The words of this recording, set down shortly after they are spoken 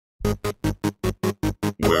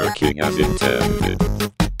working as intended.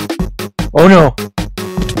 Oh no!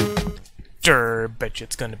 Bet you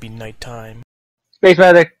it's gonna be nighttime. Space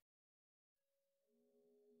weather!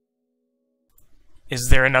 Is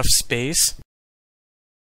there enough space?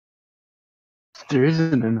 There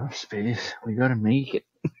isn't enough space. We gotta make it.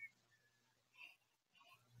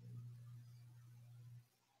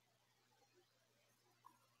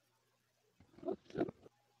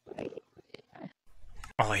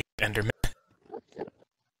 Oh, I hate Enderman.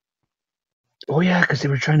 Oh yeah, because they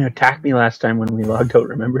were trying to attack me last time when we logged out,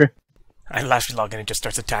 remember? I last log in and it just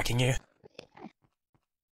starts attacking you.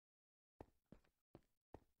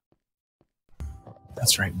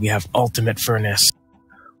 That's right, we have ultimate furnace.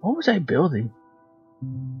 What was I building?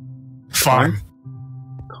 Farm.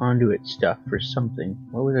 Conduit stuff for something.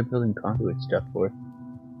 What was I building conduit stuff for?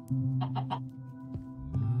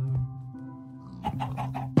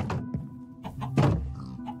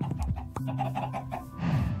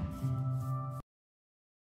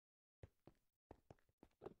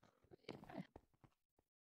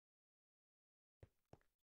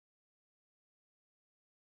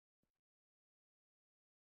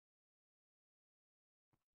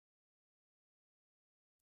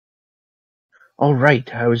 Oh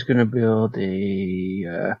right, I was gonna build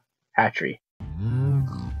a hatchery.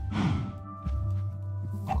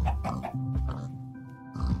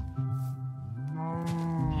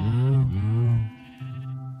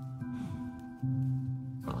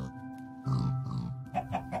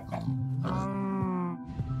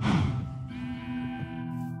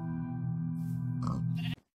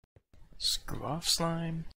 Screw off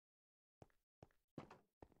slime.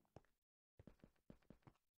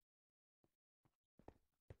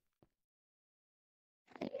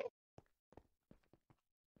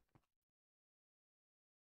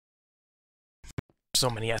 So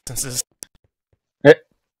many essences.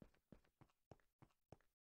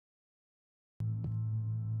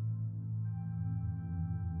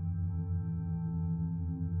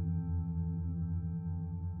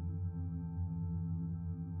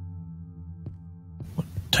 What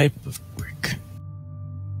type of brick?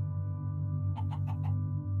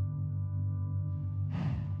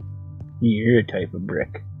 You're a type of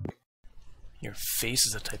brick. Your face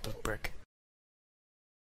is a type of brick.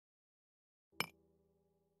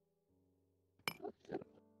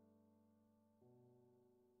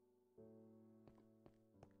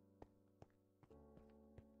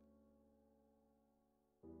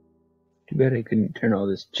 Too bad I couldn't turn all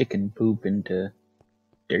this chicken poop into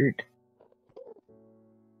dirt.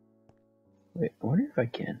 Wait, I wonder if I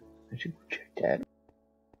can. I should check that.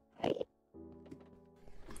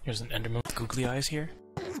 There's an Enderman with googly eyes here.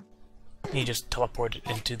 And he just teleported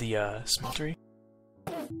into the smeltery.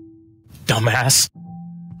 Dumbass.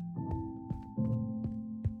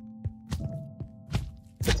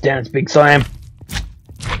 Let's dance, big slime.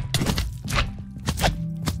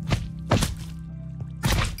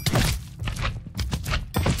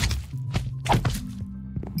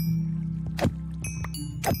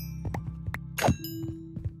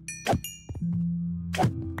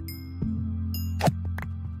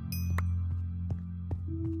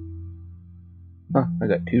 Oh, I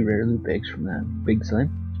got 2 rare loot bags from that big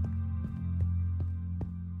slime.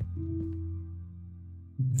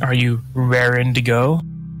 Are you raring to go?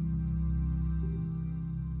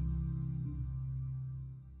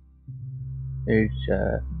 There's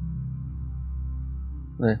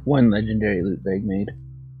 1 legendary loot bag made.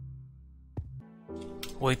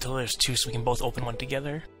 Wait till there's 2 so we can both open one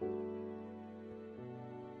together.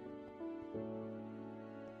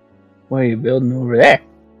 What are you building over there?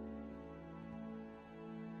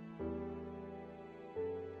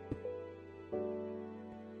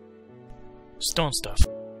 Stone stuff.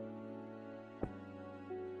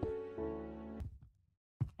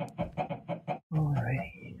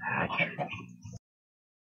 Alrighty, hatchery.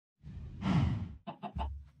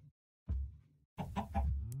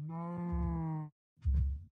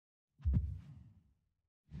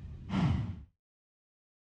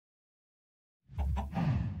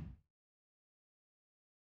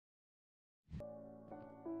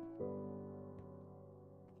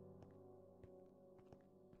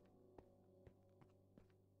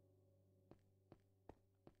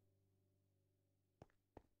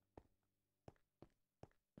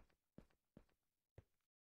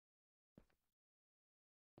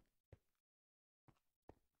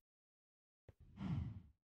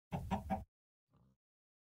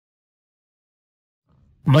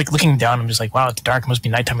 I'm like looking down, I'm just like, wow, it's dark, must be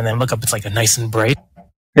nighttime, and then I look up, it's like nice and bright.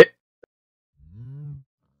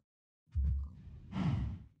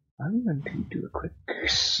 I'm going to do a quick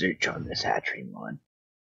search on this hatchery mod.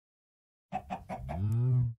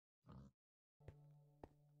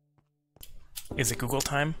 Is it Google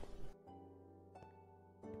time?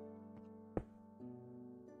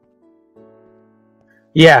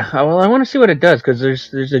 Yeah, well, I want to see what it does because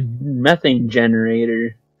there's a methane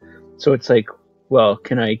generator, so it's like, well,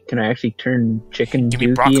 can I actually turn chicken Give me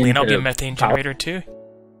dookie broccoli and into I'll be a methane power? generator too.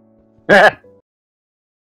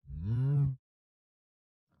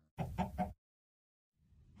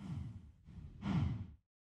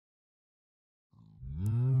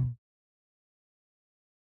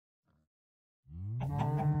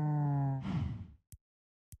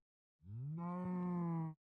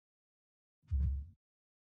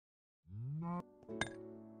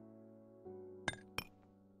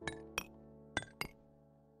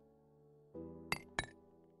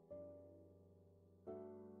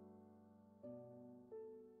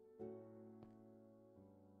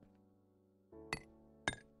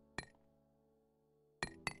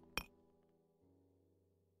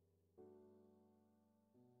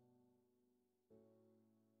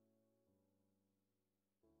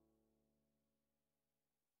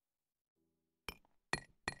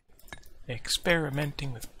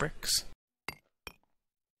 Experimenting with bricks.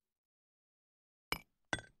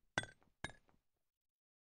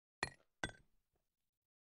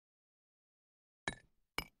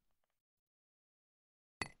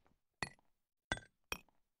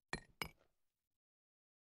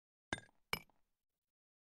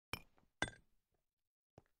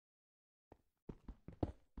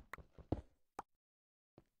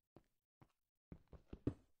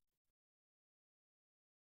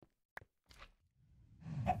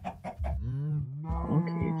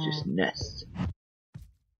 Okay, it's just nests.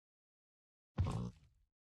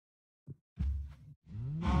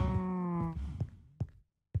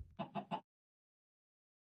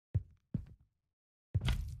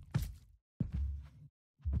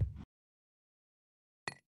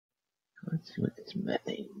 Let's see what this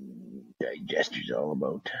methane digester's all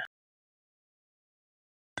about.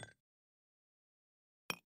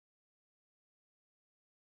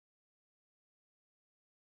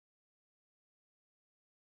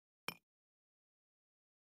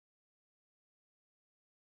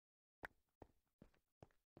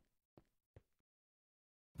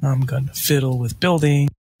 I'm gonna fiddle with building.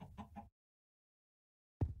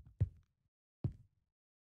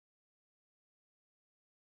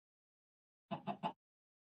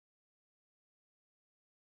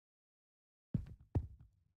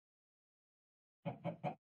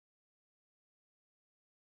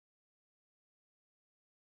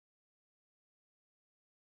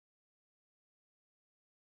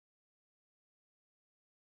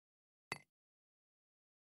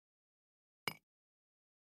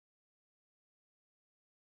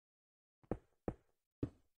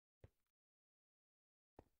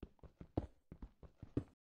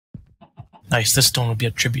 Nice, this stone will be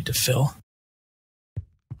a tribute to Phil.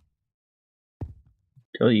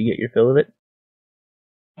 Till you get your fill of it.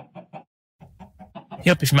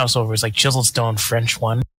 Yep, if you mouse over, it's like chiseled stone, French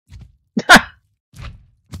one.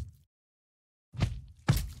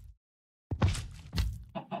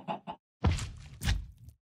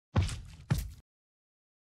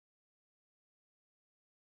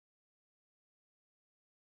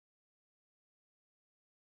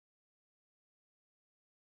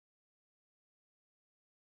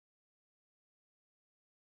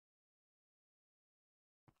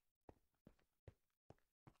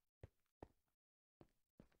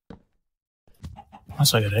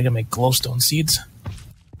 That's what I gotta make glowstone seeds.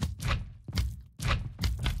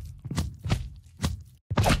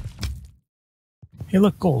 Hey,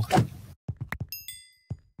 look, gold.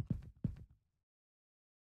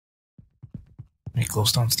 Make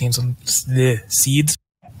glowstone seeds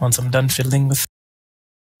once I'm done fiddling with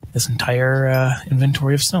this entire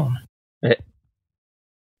inventory of stone.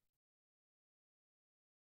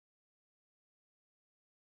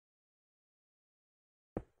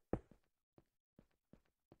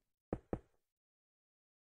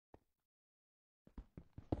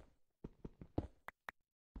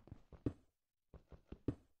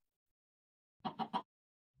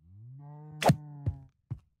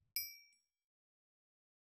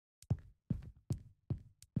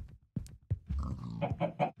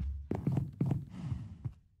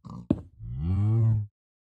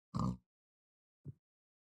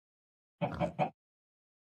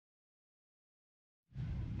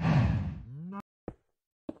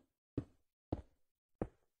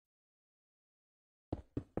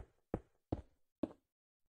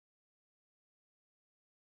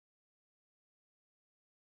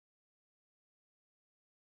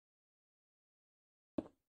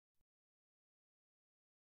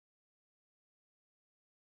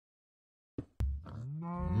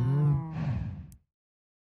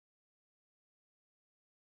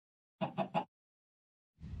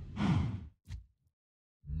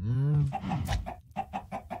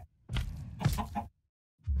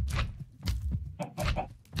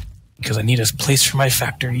 Because I need a place for my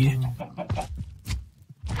factory.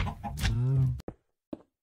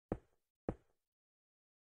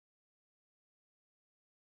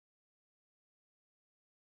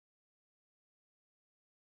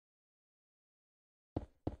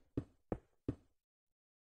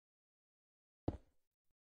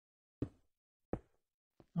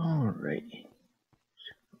 Alrighty.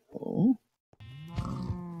 So,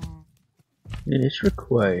 this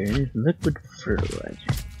requires liquid fertilizer.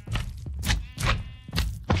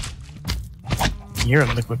 You're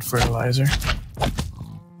a liquid fertilizer.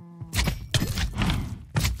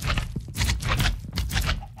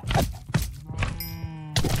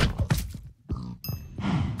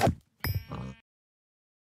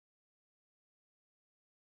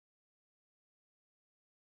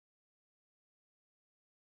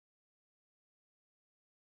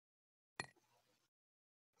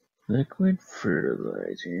 Liquid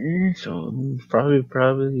fertilizer. So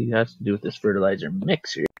probably has to do with this fertilizer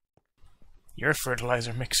mixer. You're a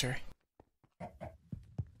fertilizer mixer.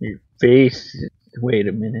 Your face. Wait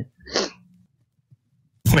a minute.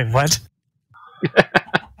 Wait, what?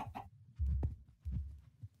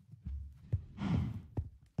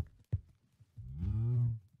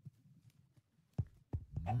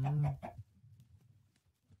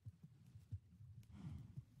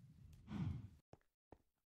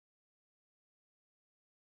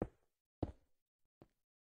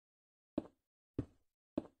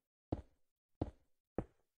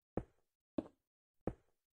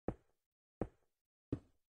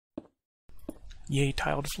 Yay,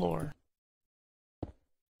 tiled floor.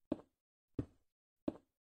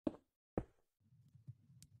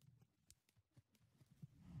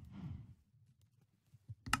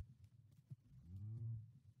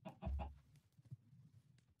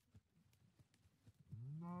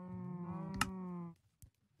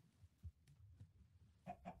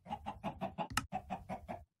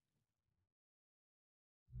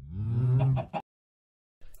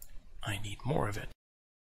 I need more of it.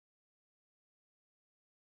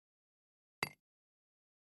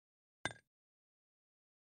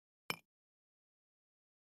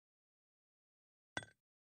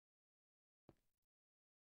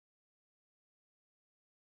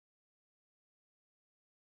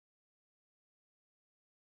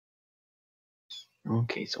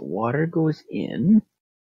 Okay, so water goes in.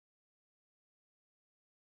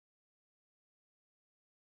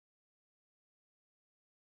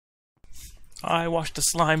 I watched the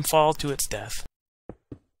slime fall to its death.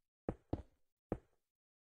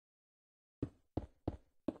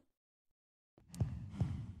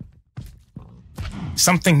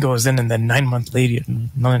 Something goes in, and then 9 months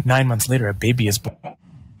later, a baby is born.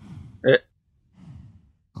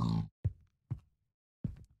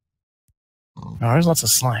 Oh, there's lots of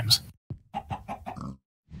slimes.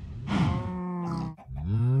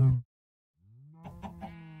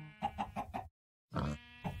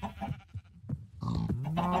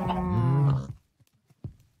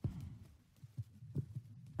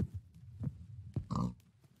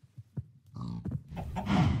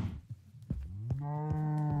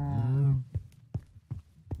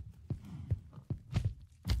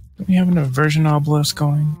 Do we have an aversion obelisk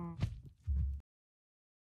going?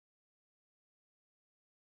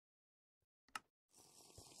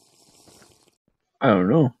 I don't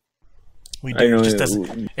know. We do.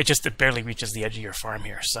 It just barely reaches the edge of your farm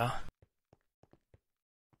here, so.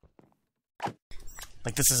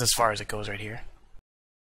 Like, this is as far as it goes right here.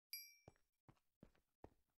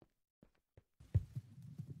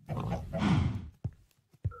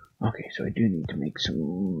 Okay, so I do need to make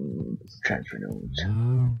some transfer nodes.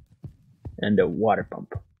 And a water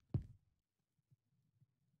pump.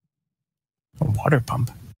 A water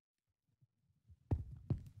pump?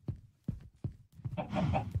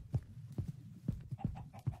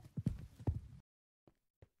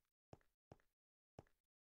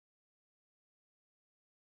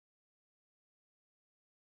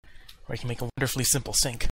 Or I can make a wonderfully simple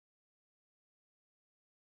sink.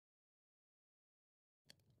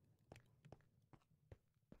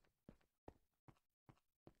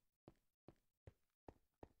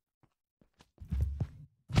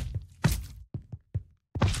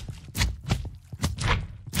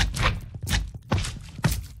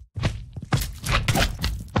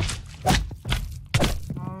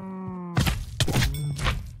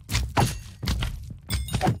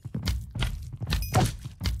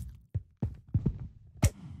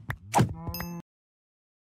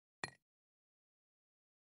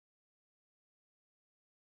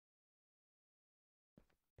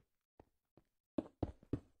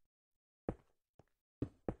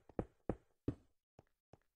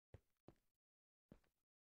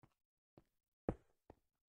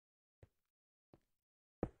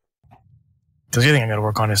 Because the other thing I gotta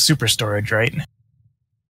work on is super storage, right?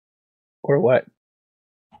 Or what?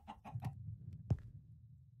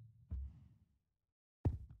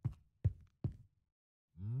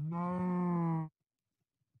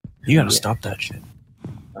 You gotta stop that shit.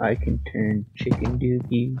 I can turn Chicken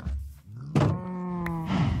Dookie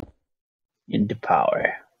into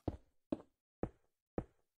power.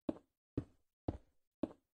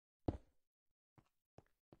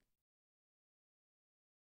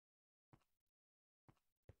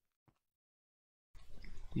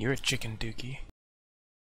 You're a chicken dookie.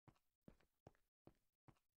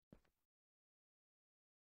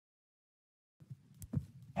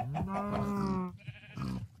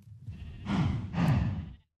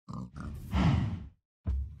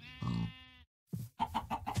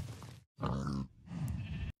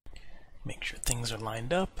 Make sure things are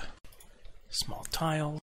lined up. Small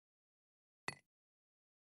tile.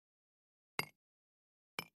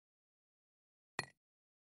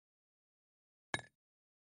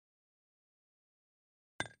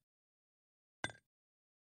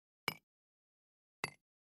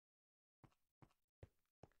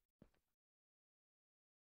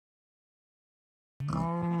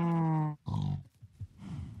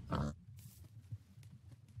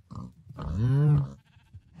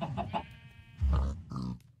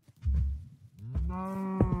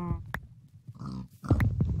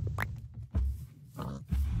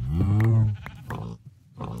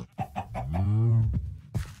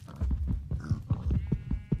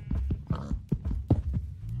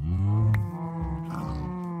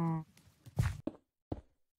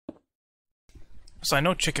 So I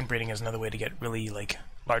know chicken breeding is another way to get really, like,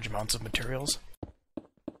 large amounts of materials.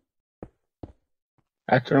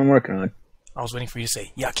 That's what I'm working on. I was waiting for you to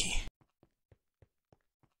say, yucky.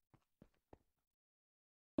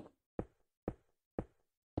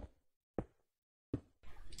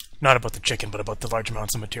 Not about the chicken, but about the large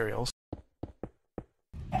amounts of materials.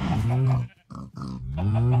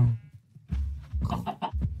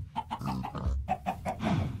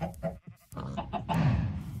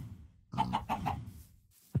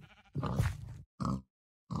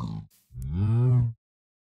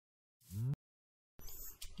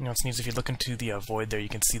 You know, it's neat if you look into the void there, you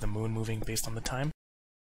can see the moon moving based on the time.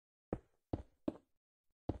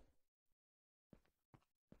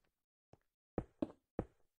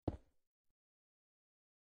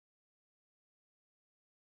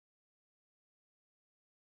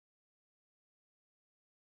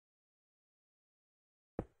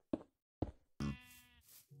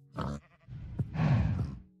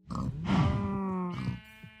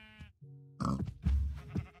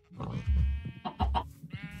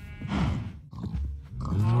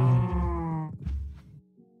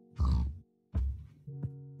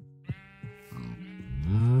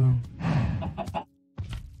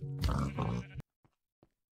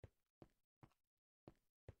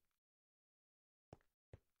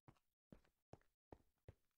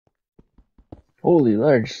 Holy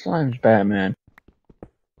large slimes, Batman.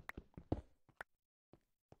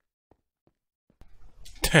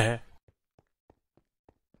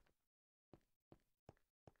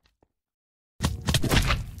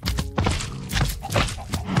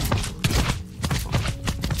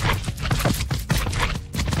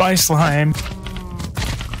 Bye, slime!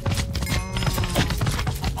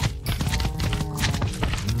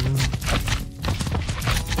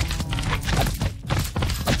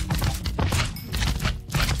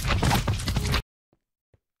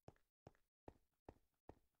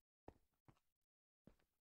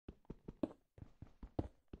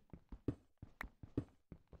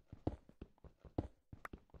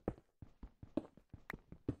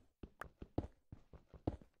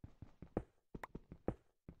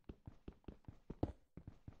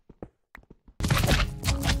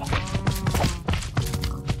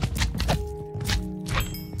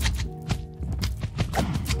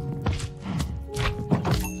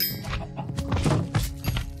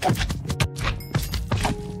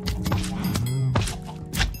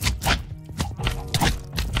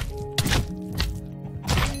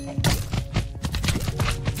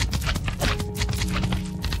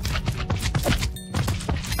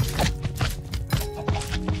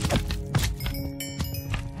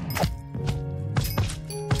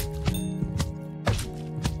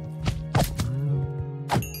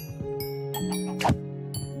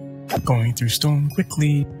 Going through stone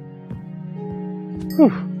quickly.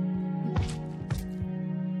 Whew.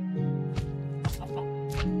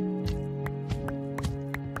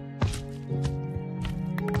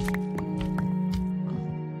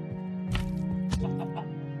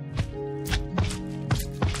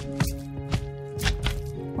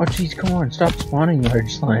 Oh jeez, come on, stop spawning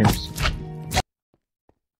large slimes.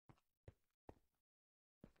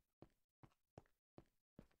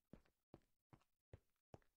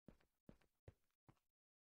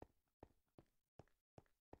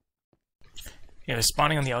 Yeah, they're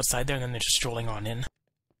spawning on the outside there, and then they're just strolling on in.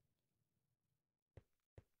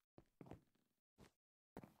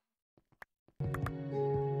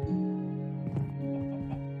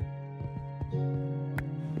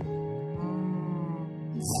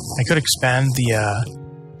 I could expand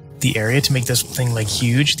the area to make this thing like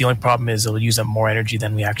huge. The only problem is it'll use up more energy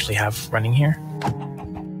than we actually have running here.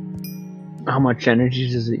 How much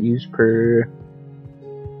energy does it use per...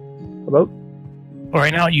 About? Well,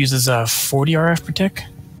 right now it uses 40 RF per tick.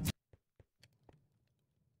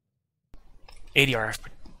 80 RF per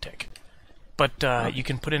tick. But you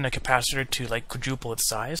can put in a capacitor to like quadruple its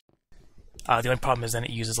size. The only problem is then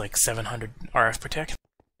it uses like 700 RF per tick.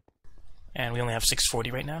 And we only have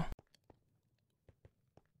 640 right now.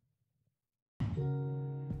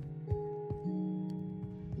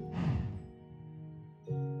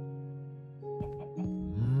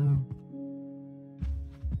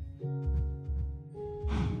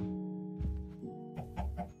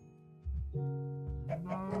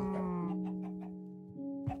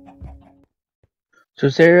 So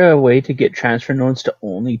is there a way to get transfer nodes to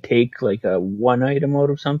only take like a one item out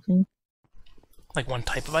of something? Like one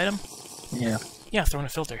type of item? Yeah. Yeah, throw in a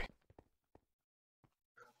filter.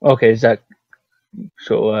 Okay, is that...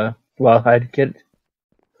 So, well, I'd get...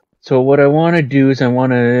 So what I want to do is I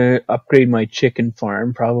want to upgrade my chicken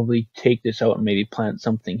farm, probably take this out and maybe plant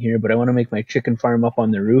something here, but I want to make my chicken farm up on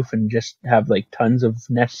the roof and just have like tons of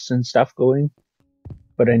nests and stuff going.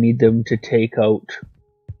 But I need them to take out...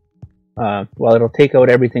 well, it'll take out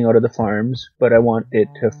everything out of the farms, but I want it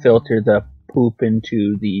to filter the poop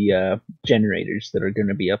into the generators that are going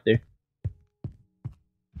to be up there.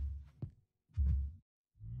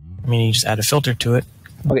 I mean, you just add a filter to it.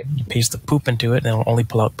 Okay. You paste the poop into it, and it'll only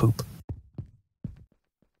pull out poop.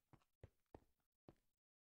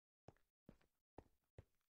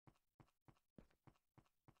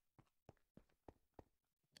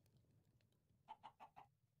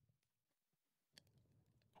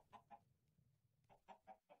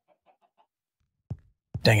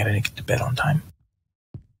 Dang it, I didn't get to bed on time.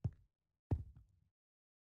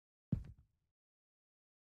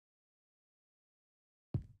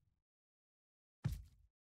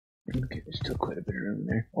 Okay, there's still quite a bit of room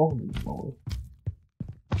there. Holy moly.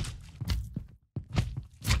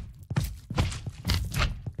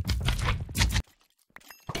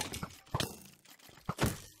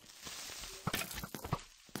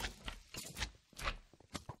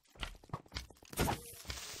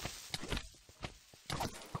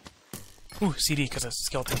 Ooh, CD, because a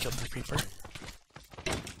skeleton killed the creeper.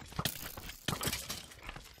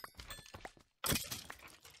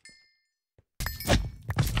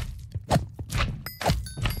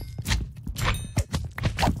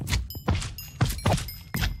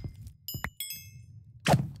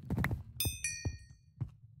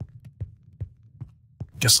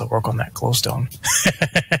 Guess I'll work on that glowstone.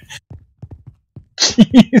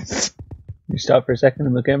 Jeez. You stop for a second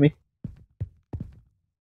and look at me?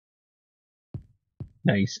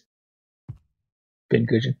 Nice. Good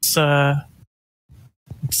cushion. It's is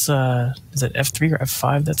it F3 or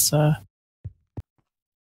F5 that's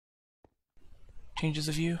changes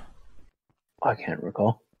the view? I can't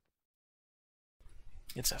recall.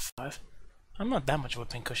 It's F5. I'm not that much of a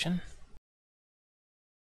pincushion.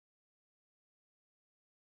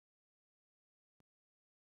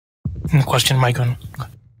 Question, Mike, on...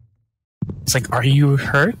 It's like, are you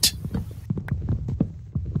hurt?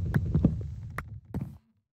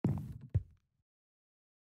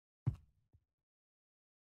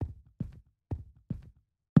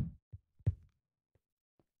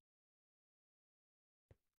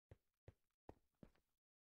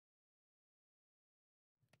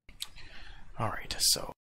 Alright,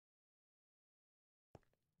 so...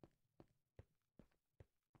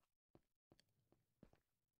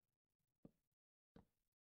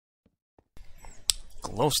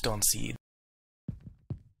 glowstone seed.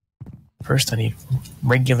 First I need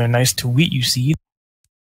regular nice to wheat you seed.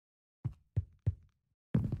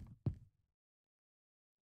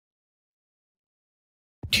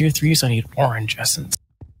 Tier 3s I need orange essence.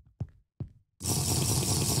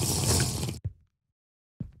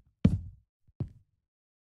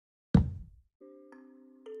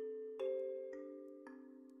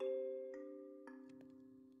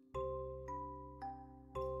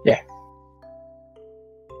 Yeah.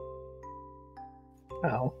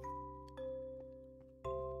 Ow.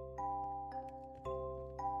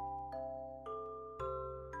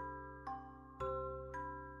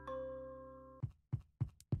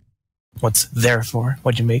 What's there for?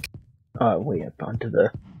 What'd you make? Way up onto the...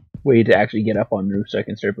 Way to actually get up on the roof so I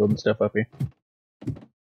can start building stuff up here.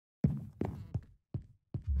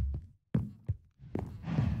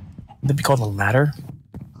 Would that be called a ladder?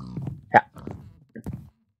 Yeah.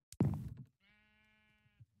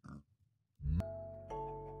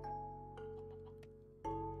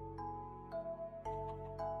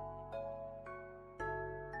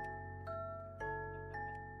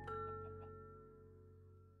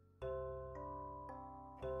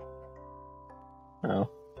 Oh,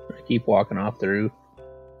 I keep walking off the roof.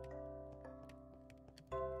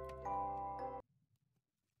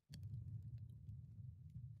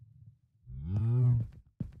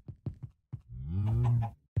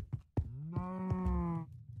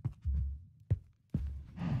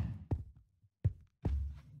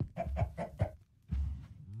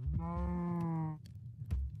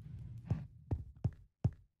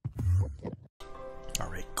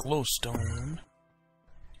 Alright, glowstone.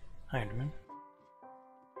 Hi, Enderman.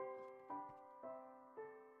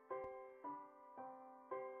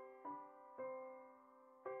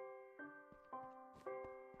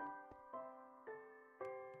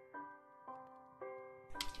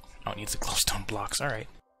 Oh, it needs the glowstone blocks, alright.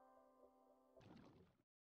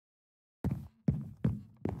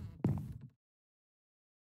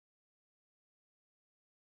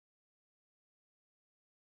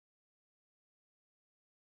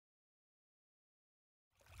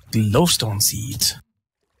 Glowstone seeds.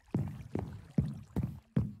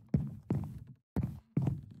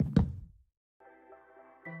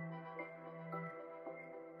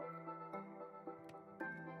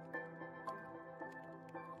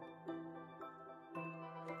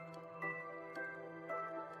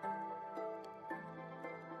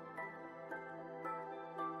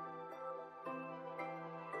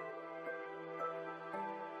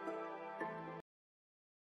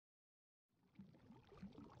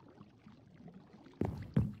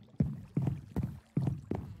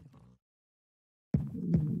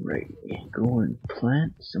 Right, go and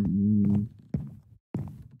plant some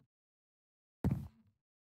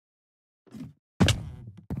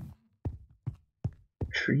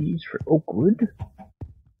trees for oak wood.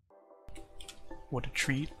 What a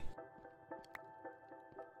treat.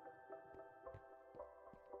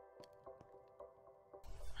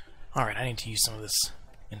 Alright, I need to use some of this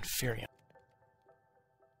Inferium.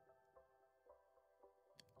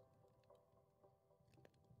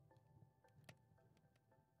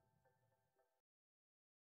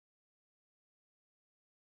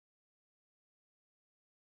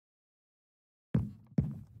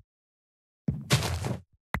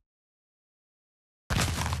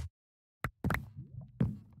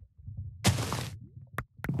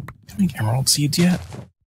 Did I make emerald seeds yet?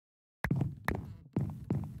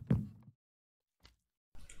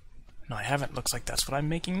 No, I haven't. Looks like that's what I'm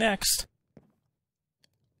making next.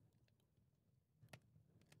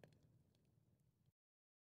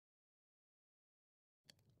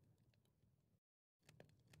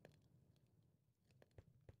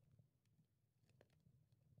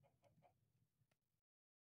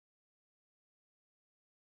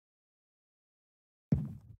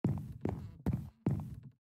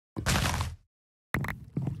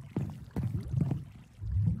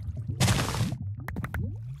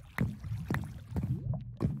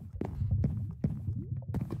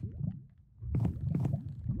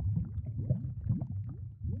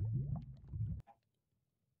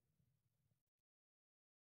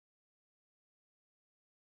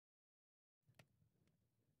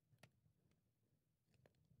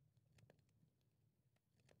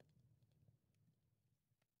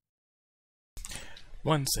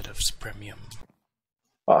 One set of Supremium.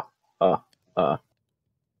 Ah, ah, ah.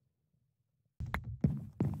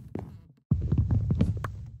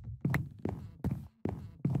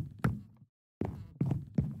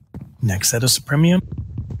 Next set of Supremium.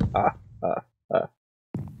 Ah, ah, ah.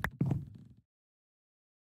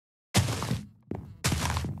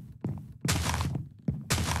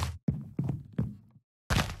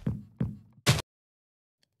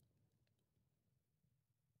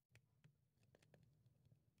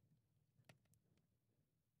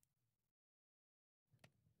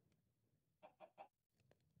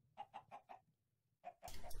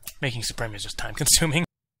 Making Supremium is just time consuming.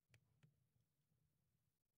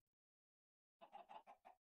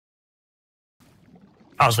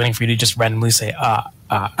 I was waiting for you to just randomly say, ah.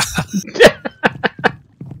 I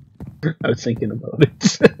was thinking about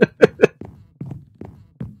it.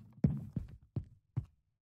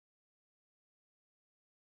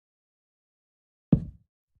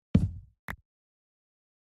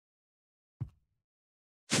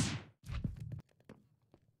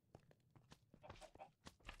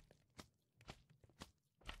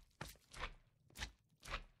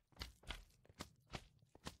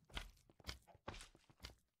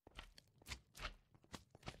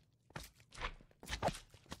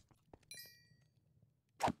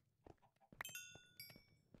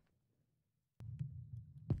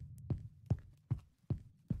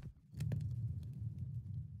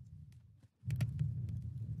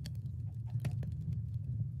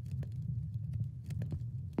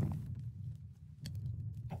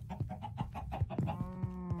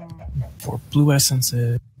 4 blue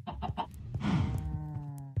essences.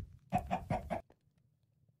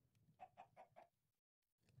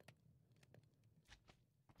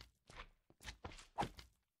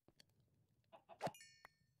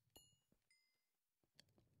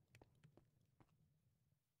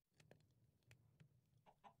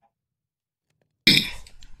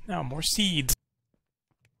 Now more seeds.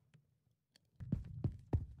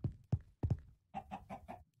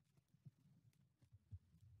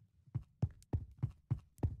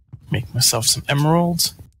 Make myself some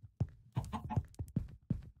emeralds.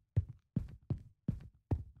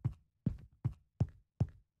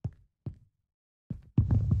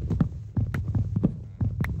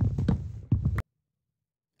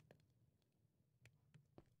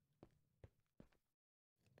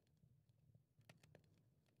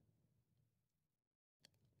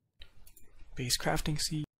 Base crafting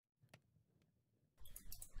seed.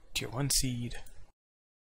 Tier 1 seed.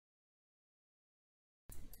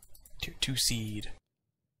 Tier 2 seed.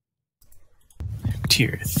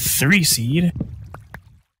 Tier 3 seed.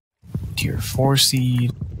 Tier 4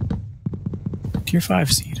 seed. Tier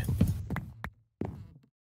 5 seed.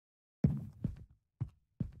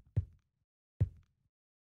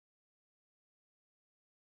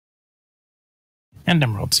 And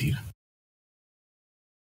emerald seed.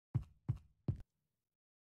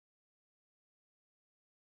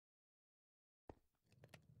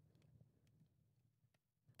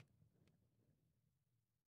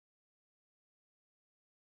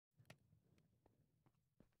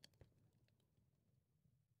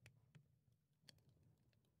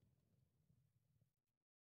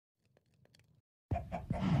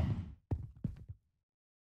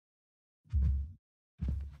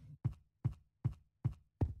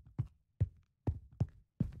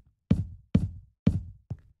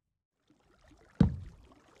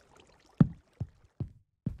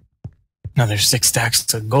 Now there's 6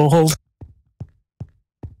 stacks of gold.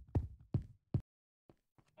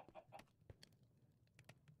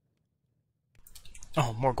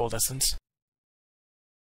 Oh, more gold essence.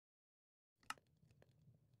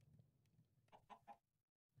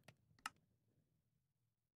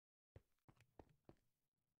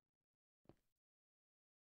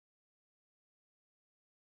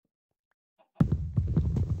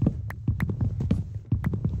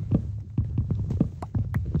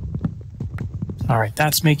 Alright,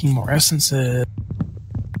 that's making more essences.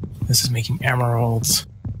 This is making emeralds.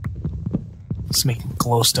 This is making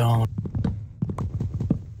glowstone.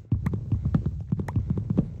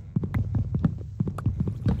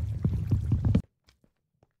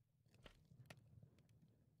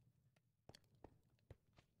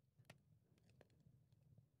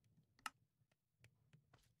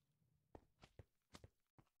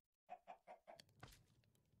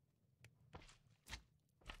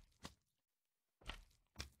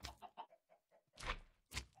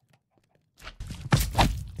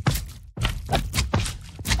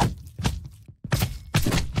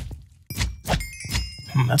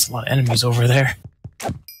 That's a lot of enemies over there.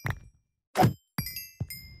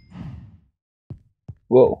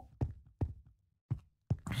 Whoa.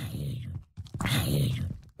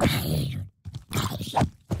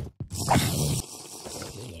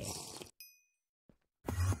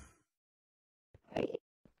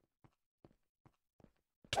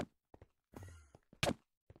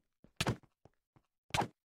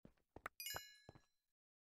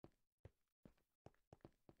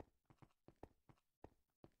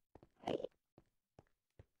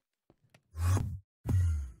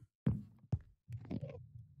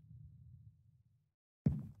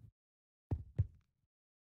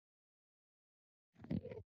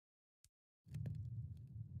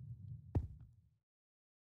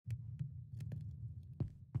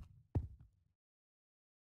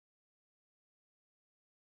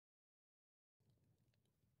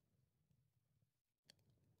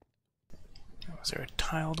 Was there a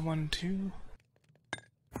tiled one too?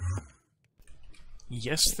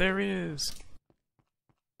 Yes, there is.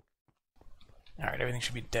 Alright, everything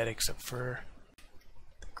should be dead except for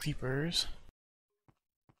the creepers.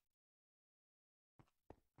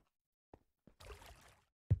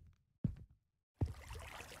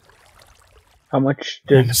 How much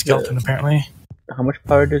And a does skeleton, apparently. how much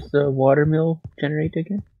power does the water mill generate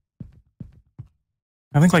again?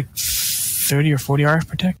 I think like 30 or 40 RF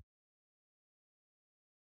per tick.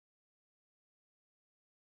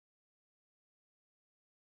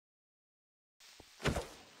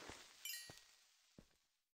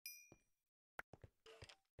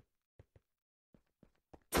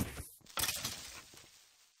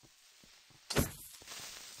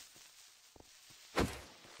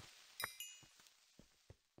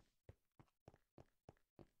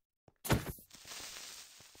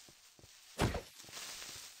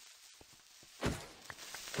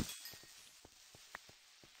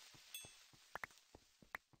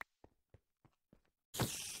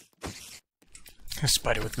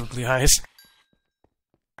 Spider with googly eyes.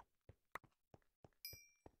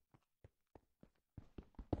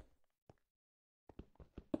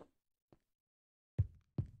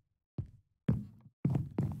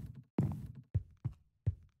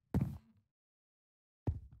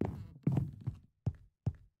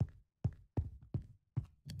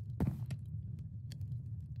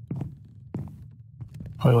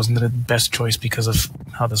 Probably wasn't the best choice because of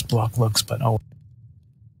how this block looks, but oh.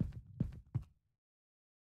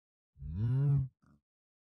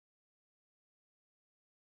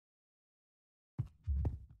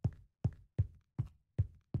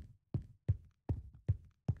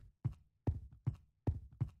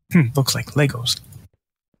 Looks like Legos.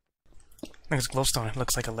 Look, it's glowstone. It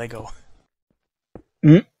looks like a Lego.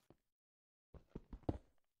 Mm.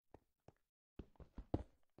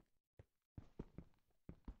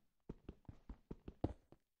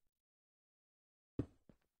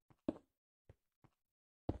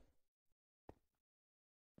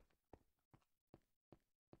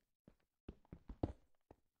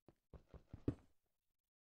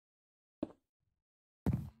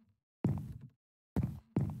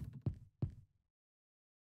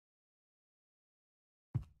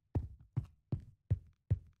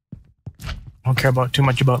 I don't care about too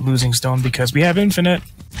much about losing stone because we have infinite.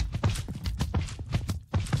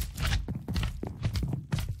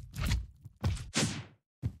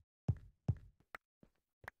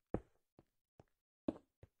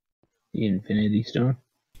 The Infinity Stone.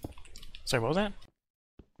 Sorry, what was that?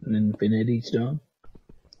 An Infinity Stone.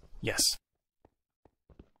 Yes.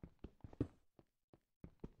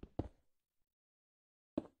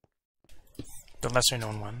 The lesser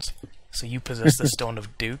known ones. So you possess the Stone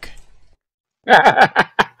of Duke.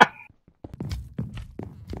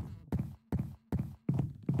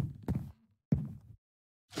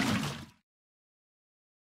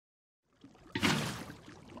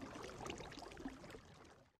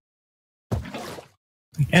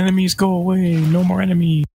 Enemies go away! No more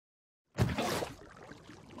enemies!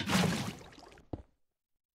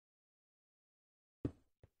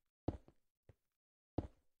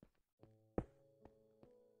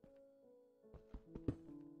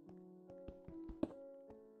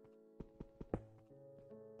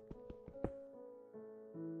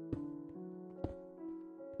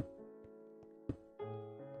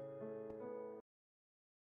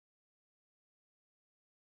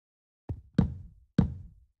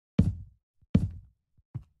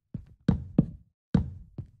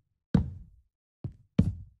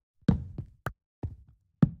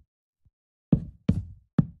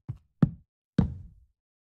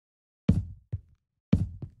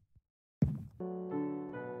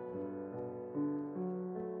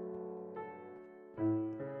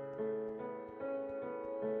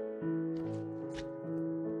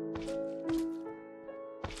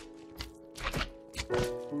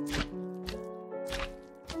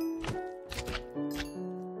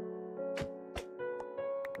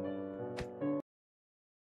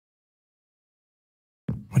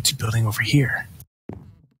 What's he building over here?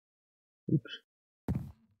 Oops.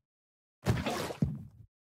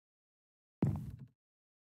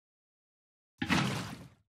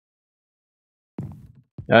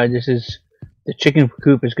 This is the chicken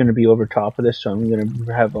coop is going to be over top of this, so I'm going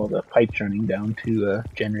to have all the pipes running down to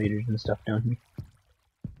generators and stuff down here.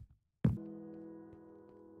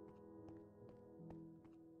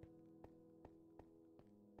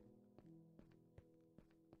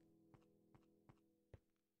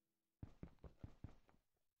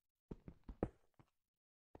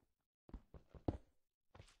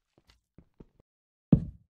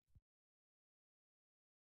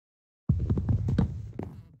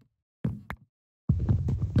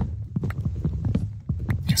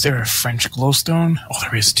 Is there a French glowstone? Oh,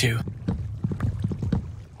 there is too.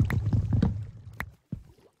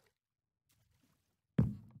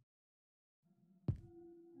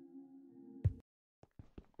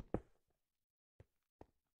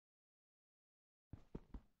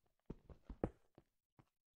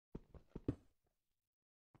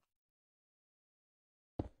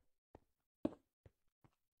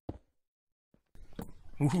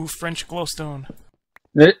 Ooh, French glowstone.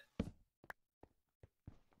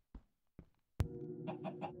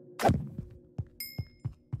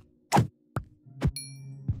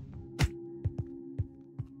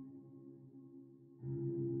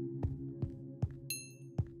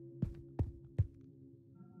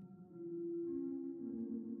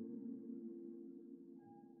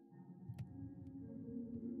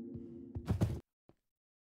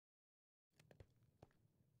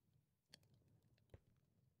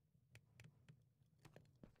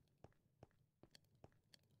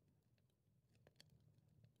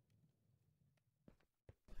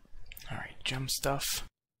 gem stuff.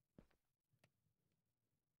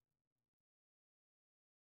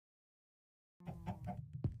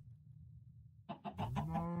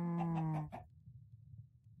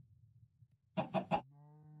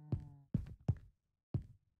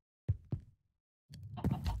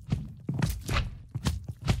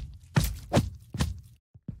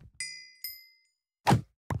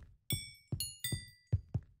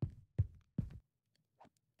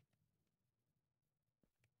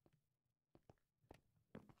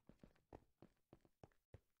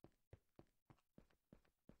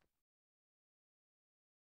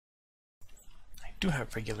 I do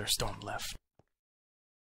have regular stone left.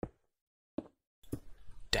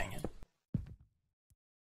 Dang it.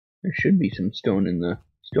 There should be some stone in the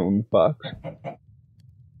stone box.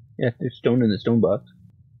 Yeah, there's stone in the stone box.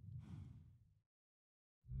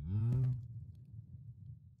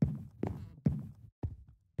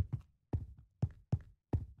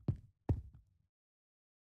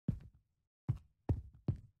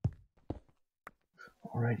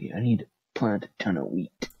 Alrighty, I need to plant a ton of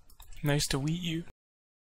wheat. Nice to meet you.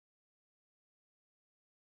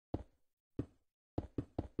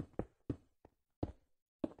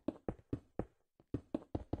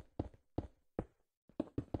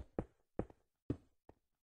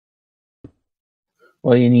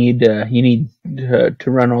 Well, you need to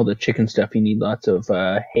run all the chicken stuff. You need lots of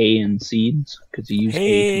hay and seeds because you use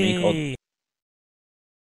hay to make all.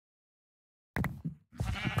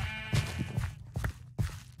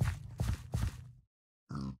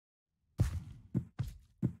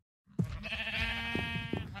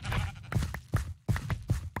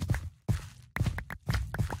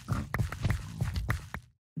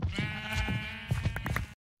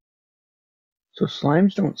 So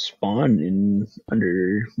slimes don't spawn in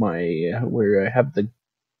under my where I have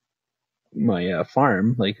my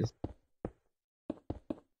farm. Like,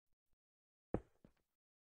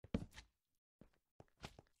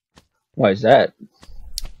 why is that?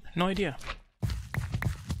 No idea.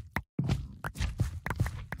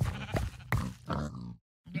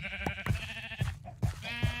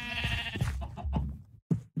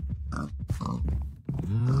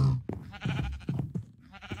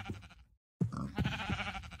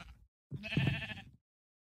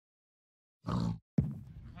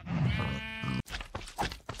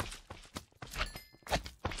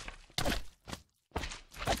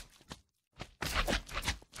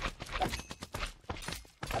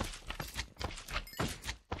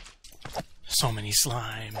 So many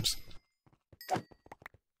slimes.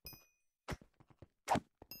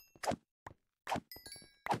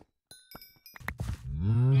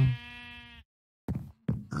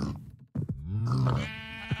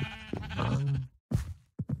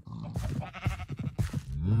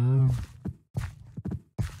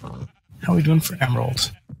 How are we doing for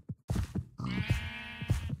emeralds?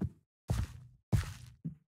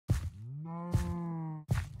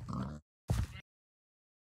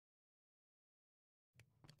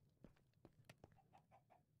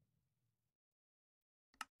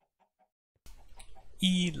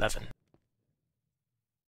 $11.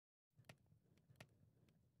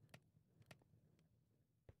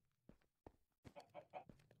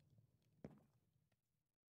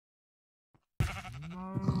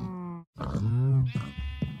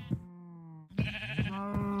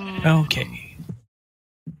 Okay.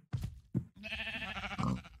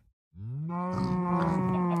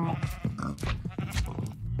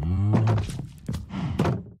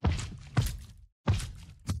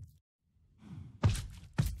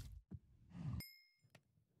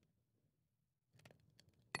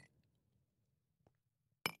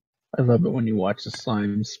 I love it when you watch the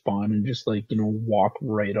slime spawn and just like walk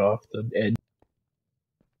right off the edge.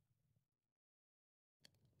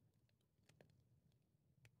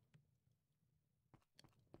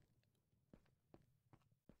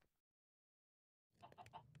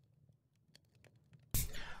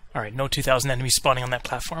 Alright, no 2,000 enemies spawning on that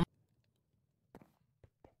platform.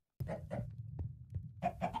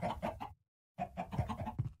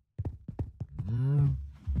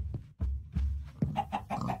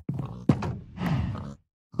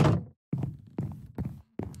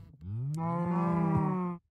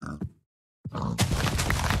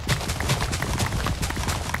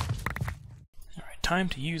 Alright, time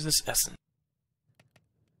to use this essence.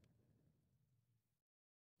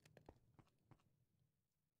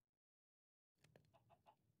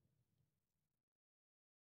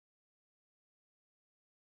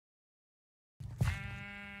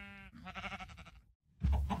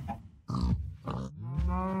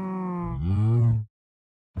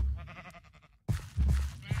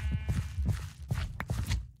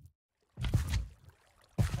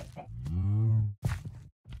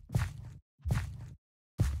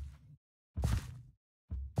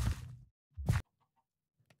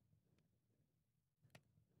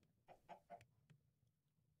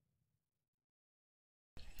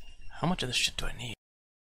 How much of this shit do I need?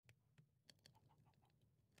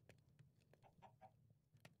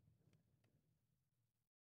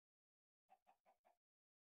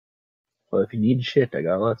 Well, if you need shit, I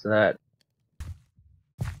got lots of that.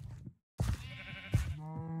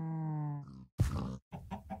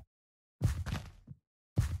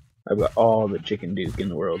 I've got all the chicken duke in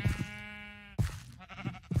the world.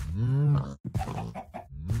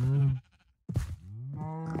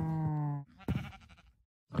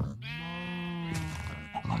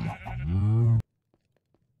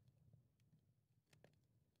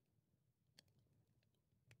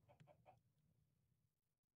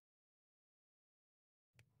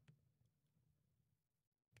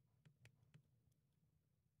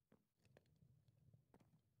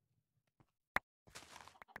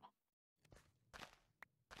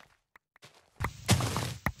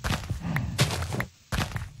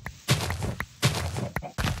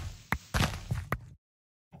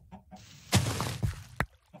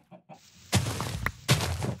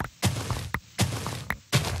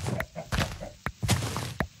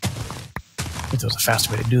 I think there was a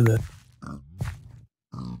faster way to do this.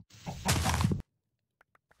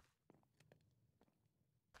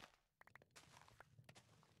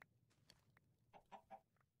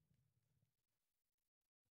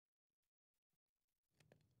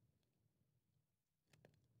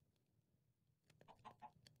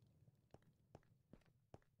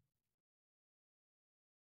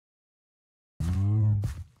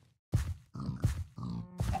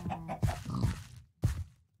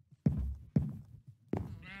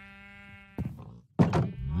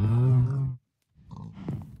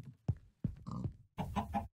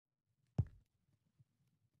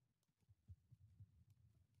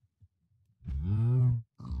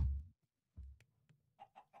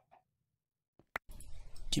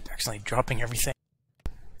 Keep accidentally dropping everything.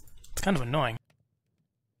 It's kind of annoying.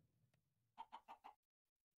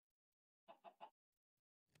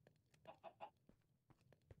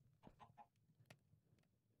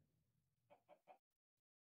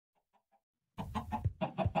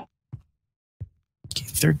 Okay,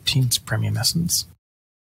 13 Supremium Essence.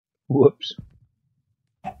 Whoops.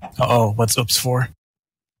 Uh-oh, what's oops for?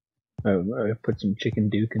 I put some chicken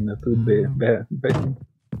duke in the food bin.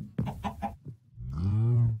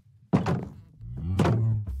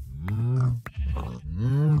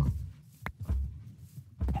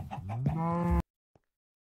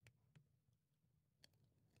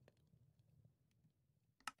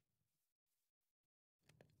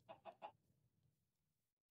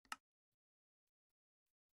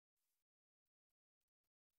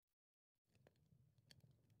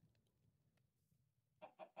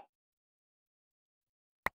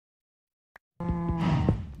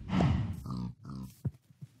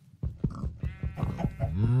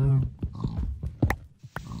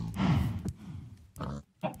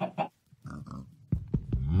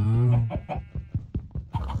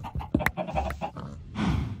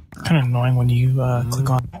 Kind of annoying when you click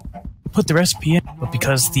on put the recipe in, but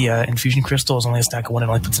because the infusion crystal is only a stack of one, it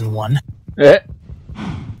only puts in one. Eh.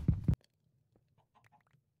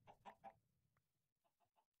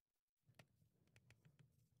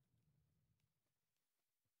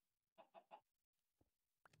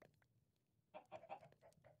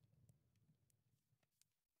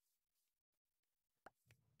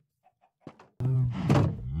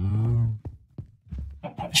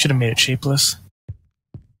 I should have made it shapeless.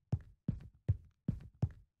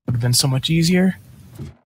 Would have been so much easier.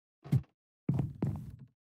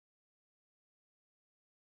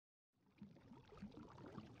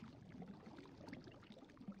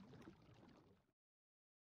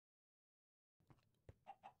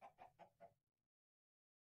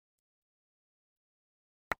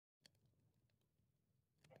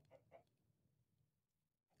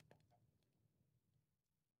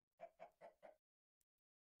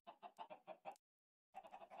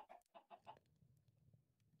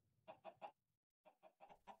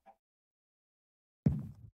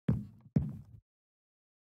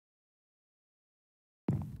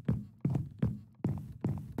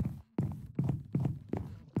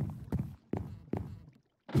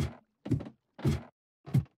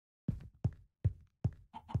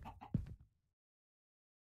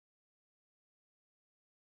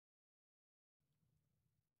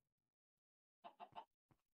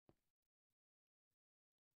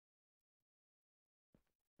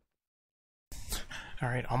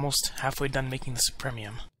 Alright, almost halfway done making the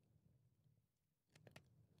Supremium.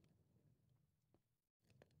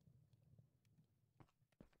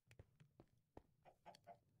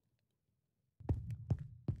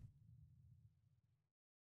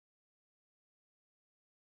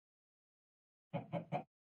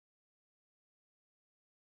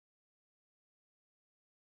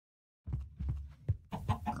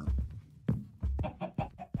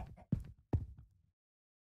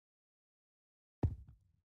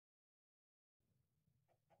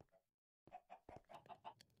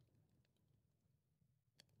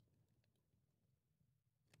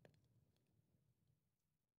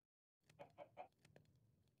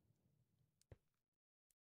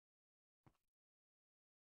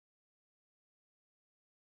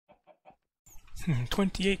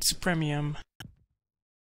 28 Supremium.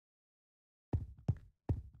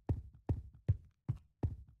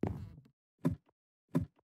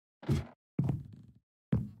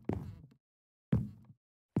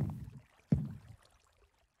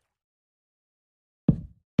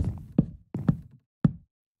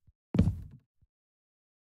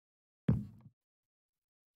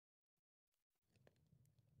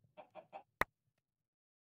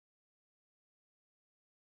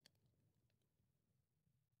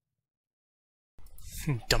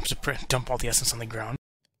 Dump all the essence on the ground.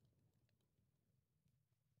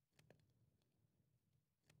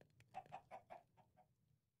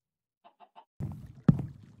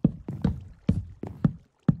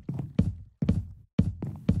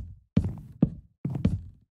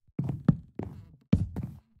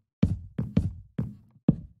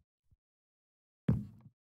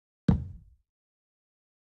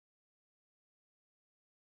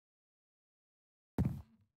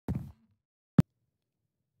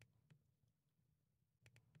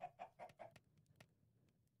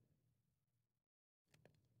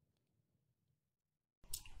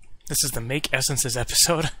 This is the Make Essences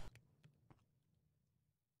episode.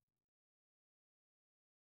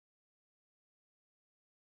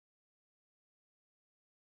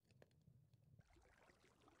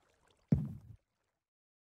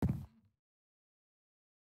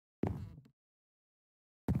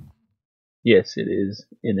 Yes, it is,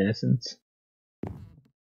 in essence.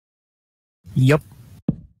 Yep.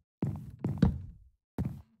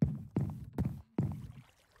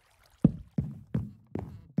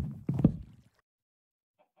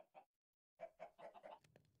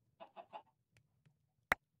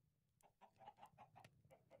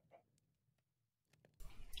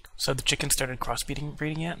 So the chicken started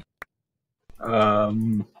breeding yet? I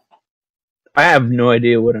have no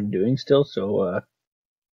idea what I'm doing still, so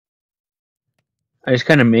I'm just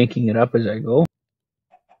kind of making it up as I go.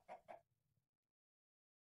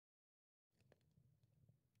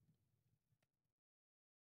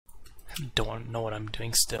 Don't know what I'm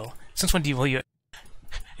doing still. Since when will you?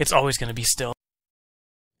 It's always going to be still.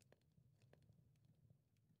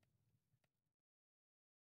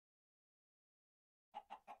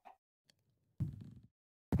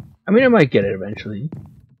 I mean, I might get it eventually.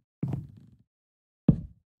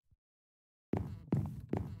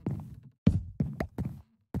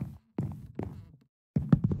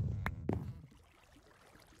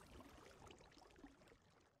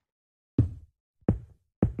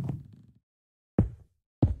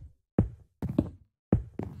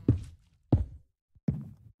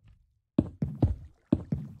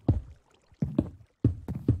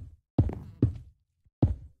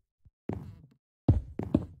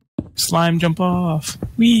 Slime, jump off!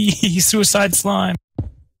 Wee! Suicide slime!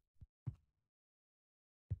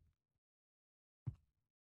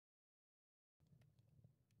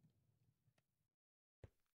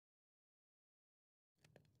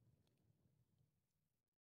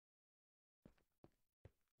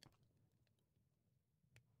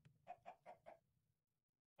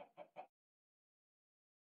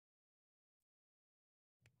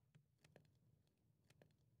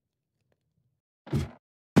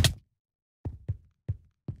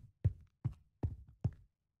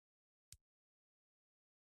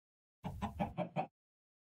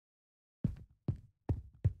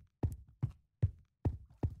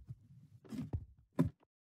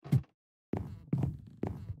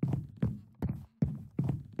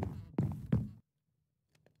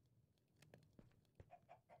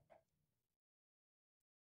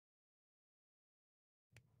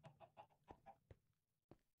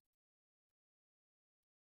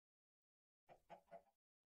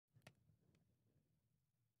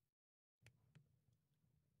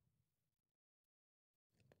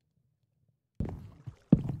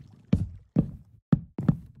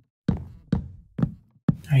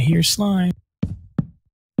 I hear slime.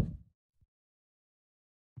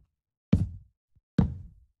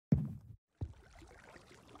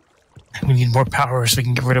 We need more power so we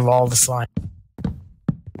can get rid of all the slime.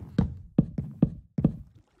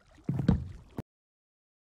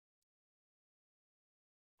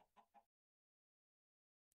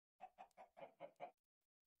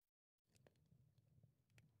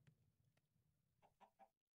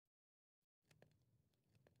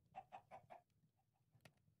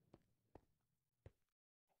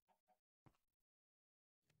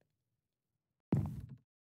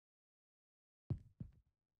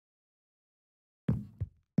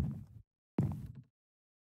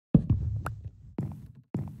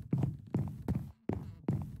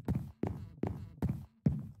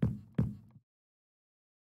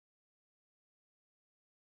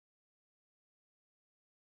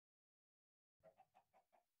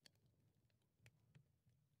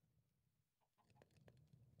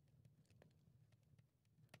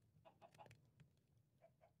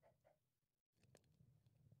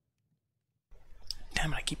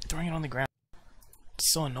 Damn it, I keep throwing it on the ground.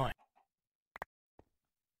 It's so annoying.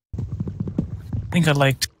 I think I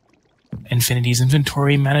liked Infinity's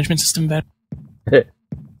inventory management system better.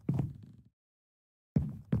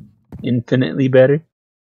 Infinitely better.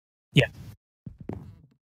 Yeah.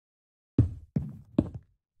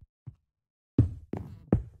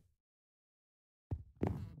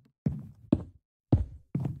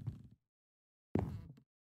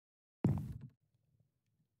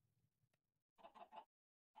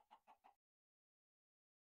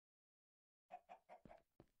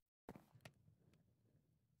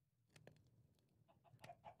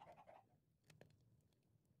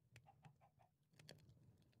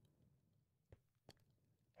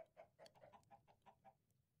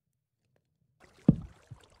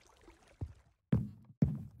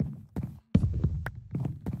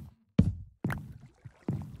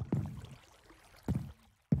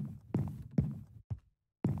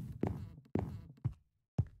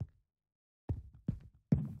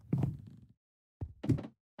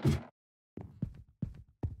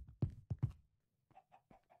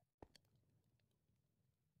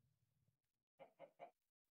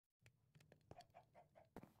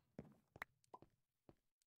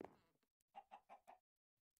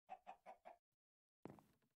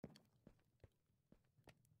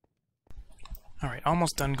 Alright,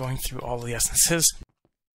 almost done going through all the essences.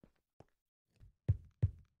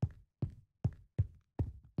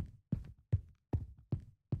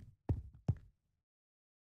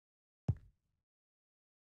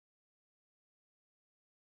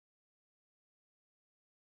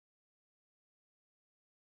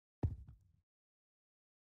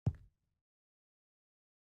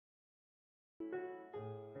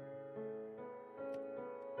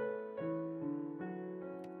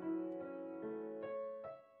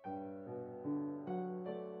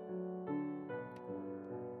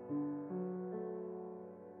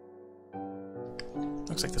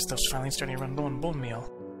 Looks like this stuff's finally starting to run low on bone meal.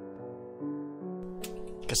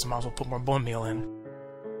 Guess I might as well put more bone meal in.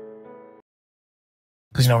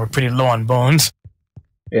 Because, we're pretty low on bones.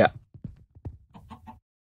 Yeah.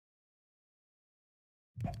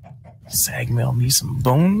 Sag mill me some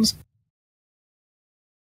bones.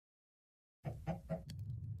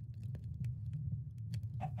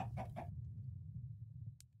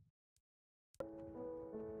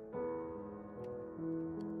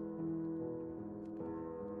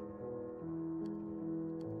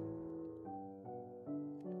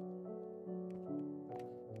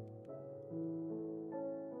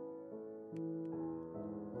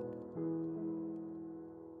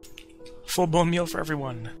 Full bone meal for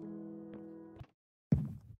everyone.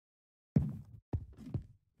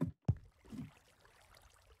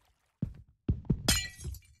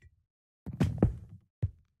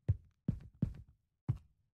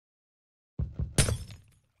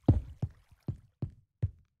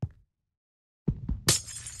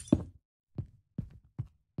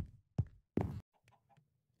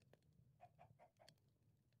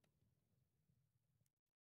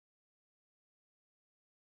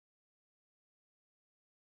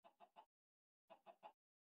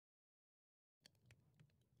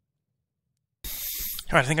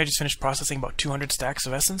 Alright, I think I just finished processing about 200 stacks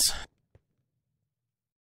of essence.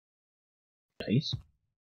 Nice.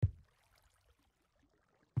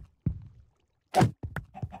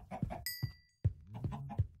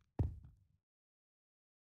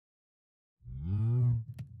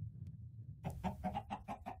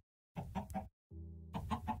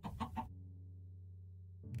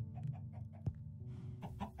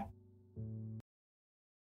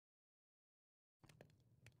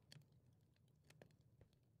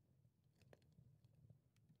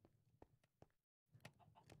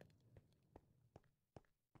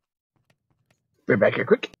 Be back here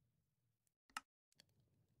quick.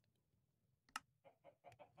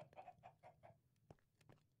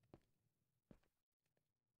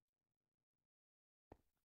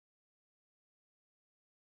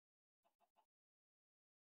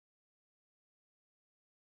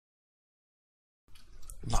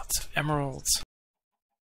 Lots of emeralds.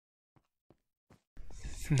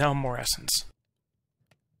 Now more essence.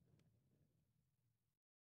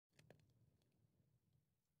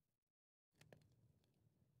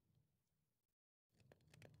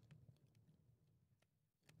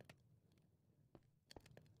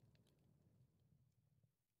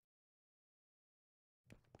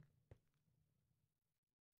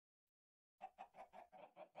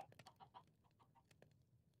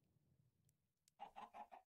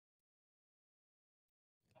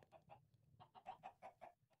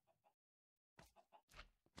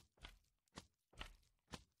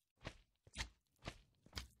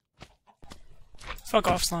 Fuck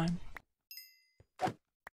off, slime.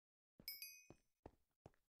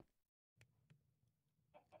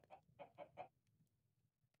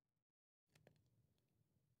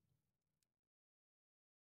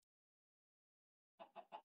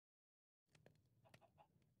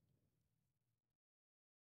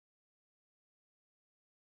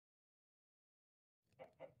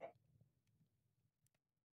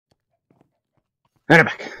 And I'm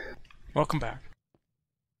back. Welcome back.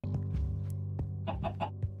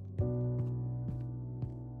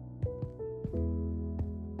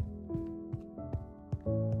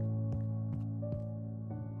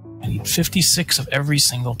 I need 56 of every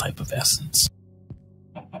single type of essence.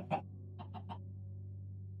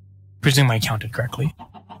 Presuming I counted correctly.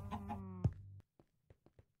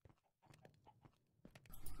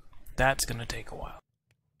 That's gonna take a while.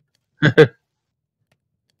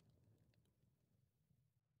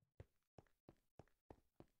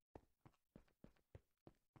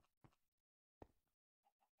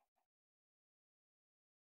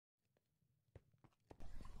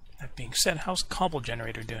 That being said, how's Cobble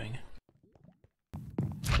Generator doing?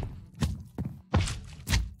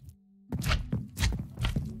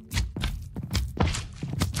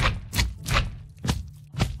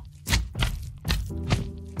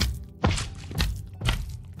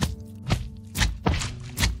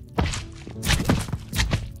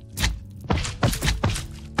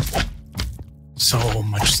 So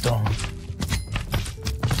much stone.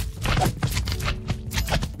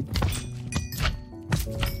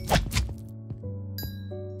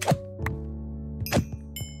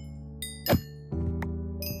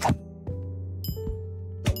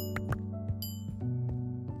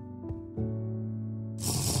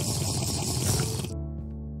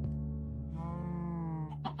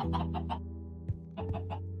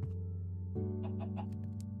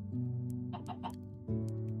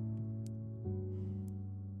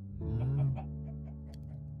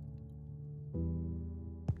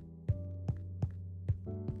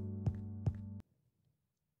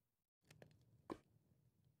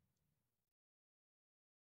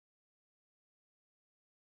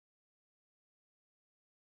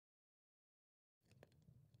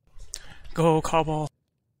 Go, Cobble.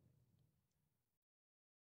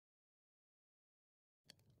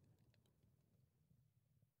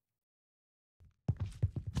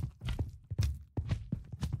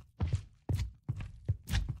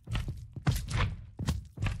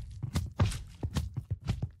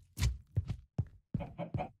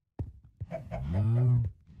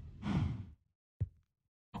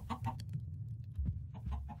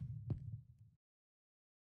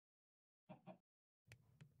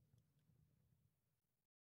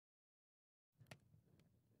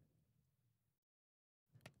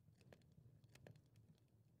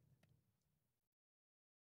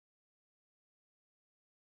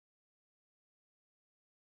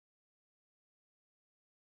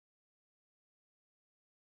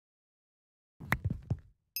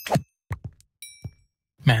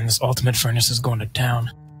 Man, this ultimate furnace is going to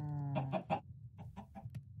town.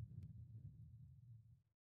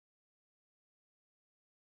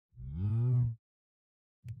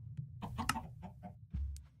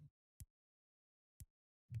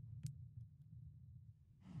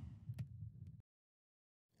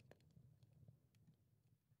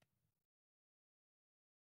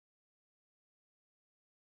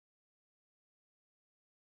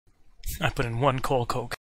 I put in one coal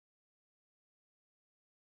coke.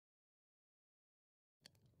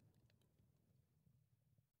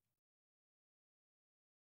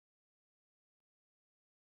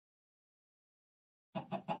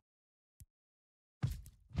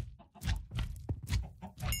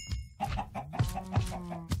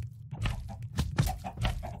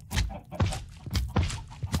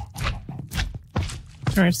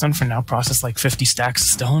 Alright, it's done for now. Process like 50 stacks of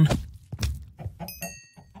stone.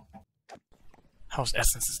 How's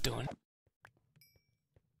Essence is doing?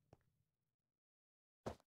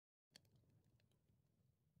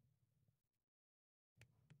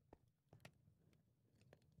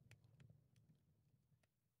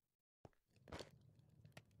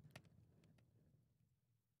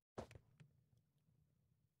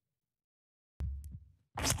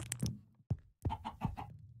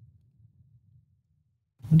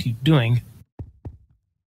 What are you doing?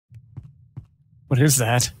 What is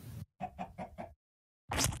that?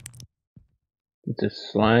 It's a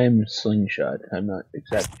slime slingshot. I'm not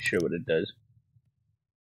exactly sure what it does.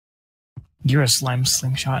 You're a slime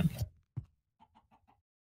slingshot.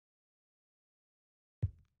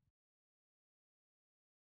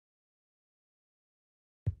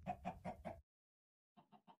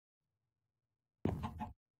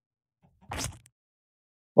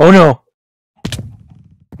 Oh no!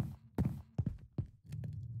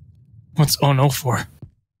 What's oh no for?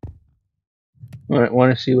 I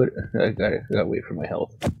want to see what I gotta wait for my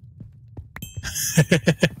health.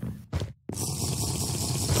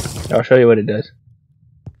 I'll show you what it does.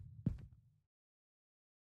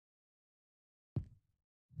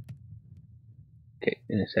 Okay,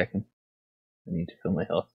 in a second. I need to fill my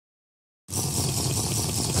health.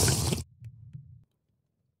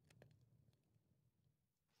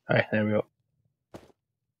 Alright, there we go.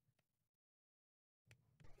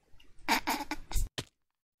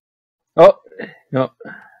 Oh! No.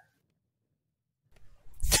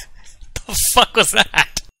 The fuck was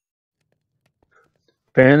that?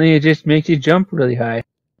 Apparently it just makes you jump really high.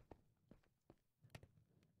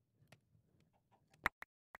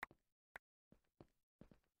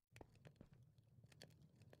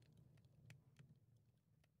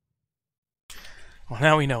 Well,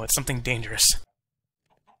 now we know it's something dangerous.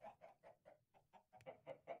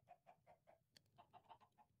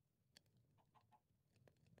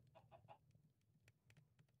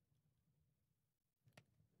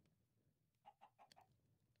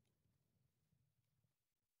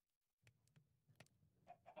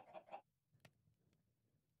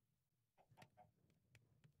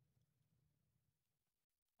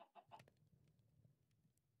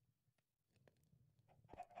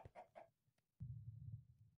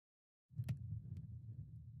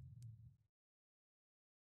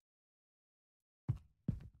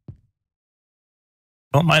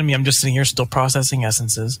 Don't mind me, I'm just sitting here still processing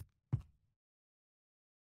essences.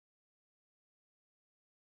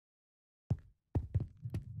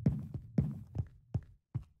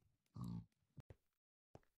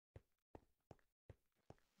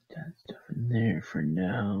 That stuff in there for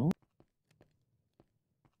now.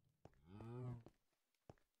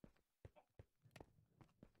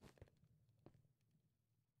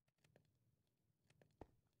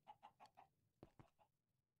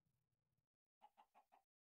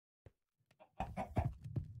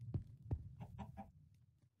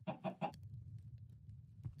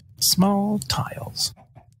 Small tiles.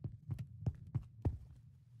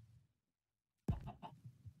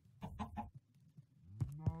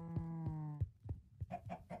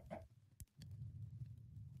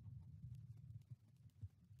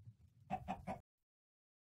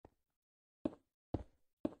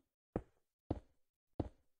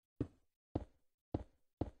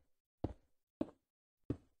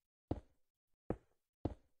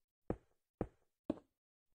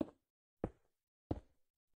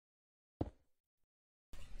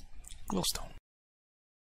 Glowstone.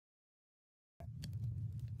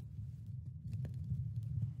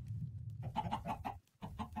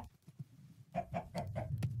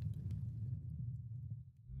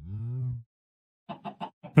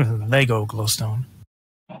 Lego glowstone.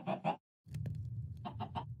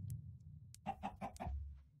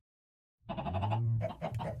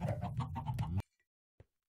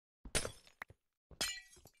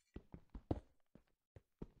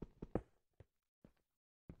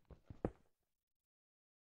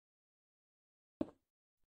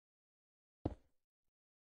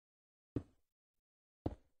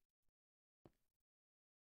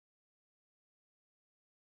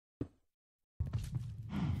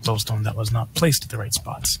 Glowstone that was not placed at the right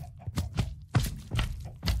spots.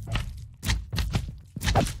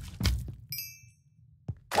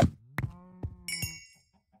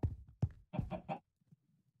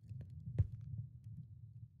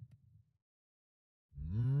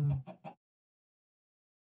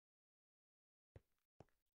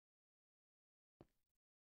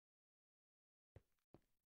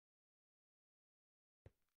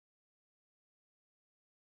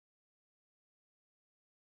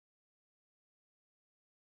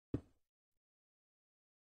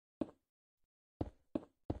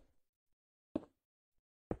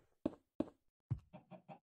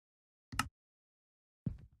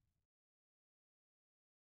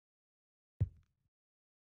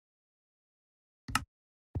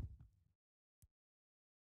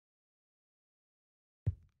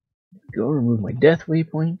 Go remove my death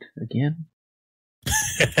waypoint again.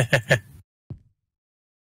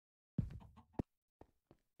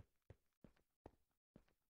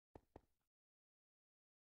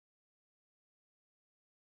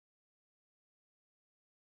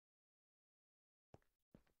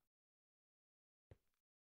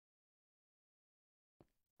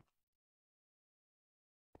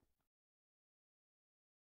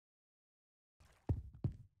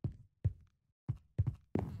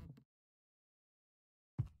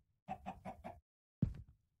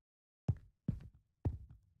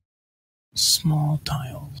 Small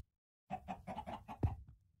tiles.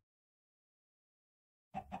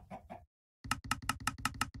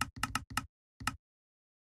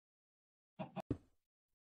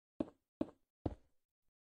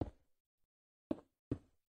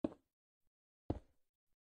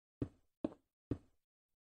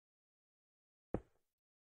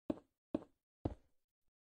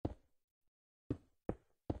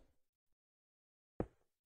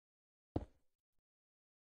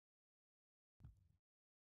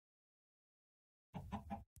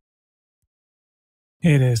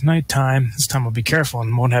 It is nighttime. This time we'll be careful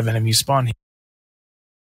and won't have enemies spawn here.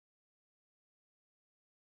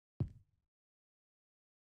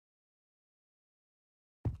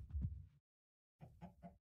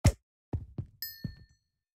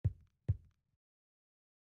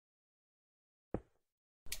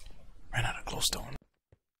 Ran out of glowstone.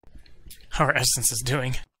 How our essence is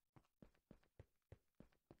doing.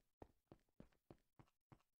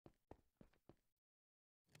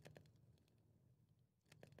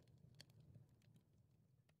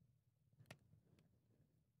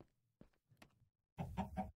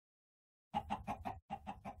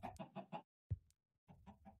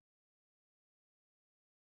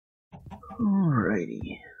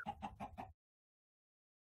 Alrighty.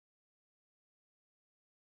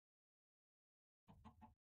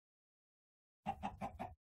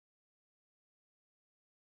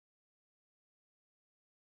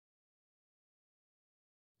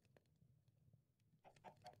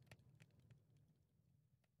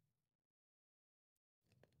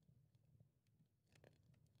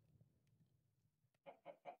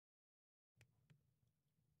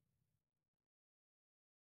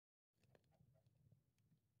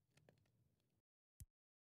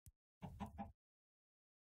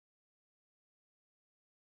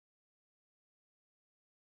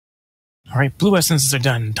 Alright, blue essences are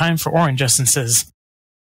done. Time for orange essences.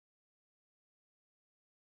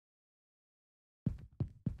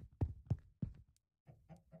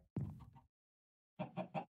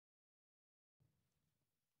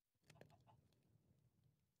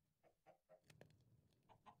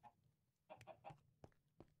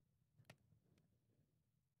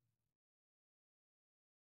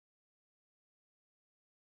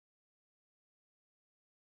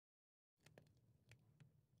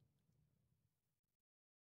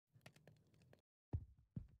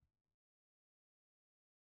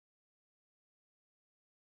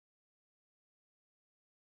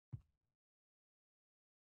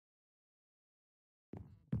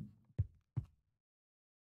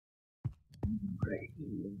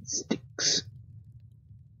 Alrighty. Sticks.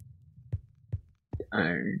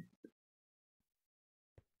 Iron.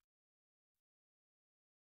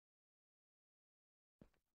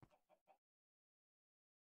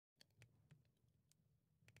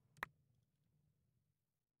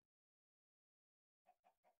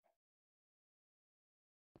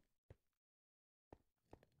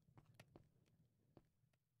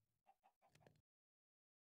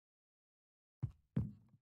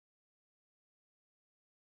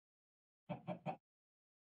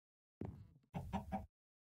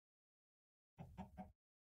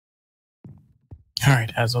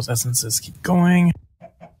 Alright, as those essences keep going.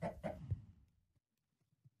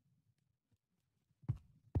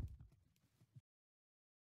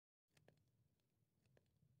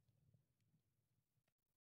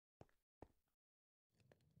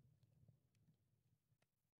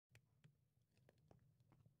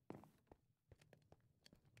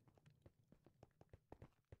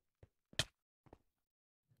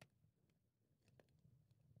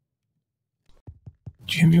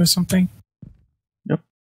 Did you hit me with something? Nope.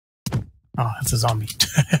 Oh, that's a zombie.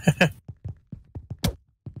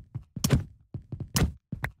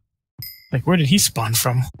 Like, where did he spawn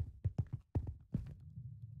from?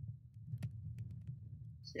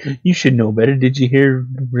 You should know better. Did you hear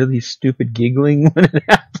really stupid giggling when it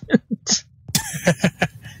happened?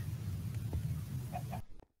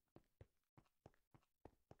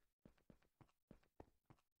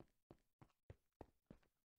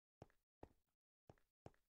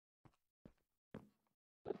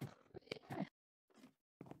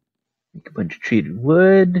 Make a bunch of treated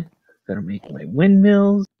wood. Gotta make my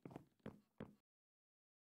windmills.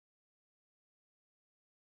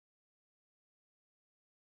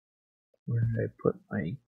 Where did I put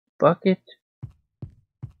my bucket?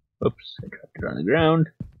 Oops, I dropped it on the ground.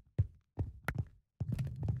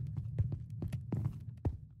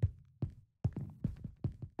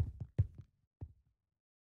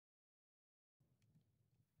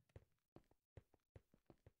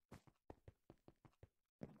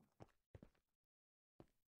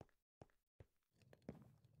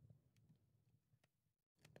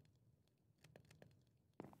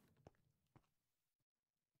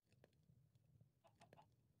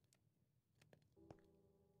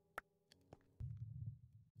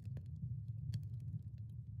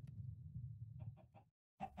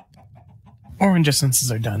 Orange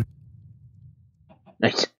essences are done.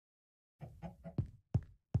 Nice.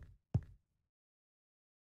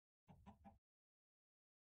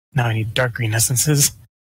 Now I need dark green essences.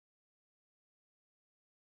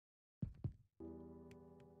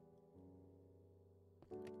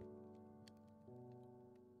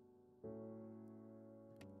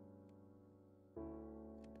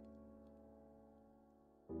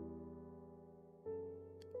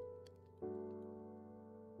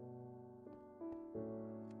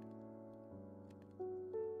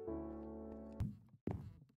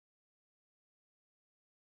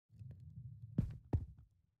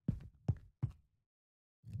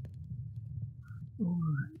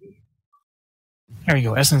 There we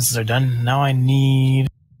go. Essences are done. Now I need...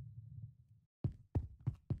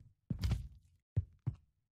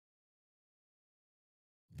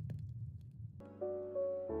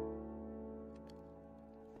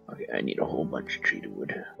 Okay, I need a whole bunch of treated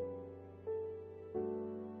wood.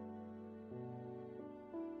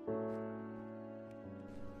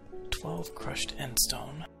 12 crushed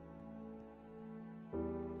endstone.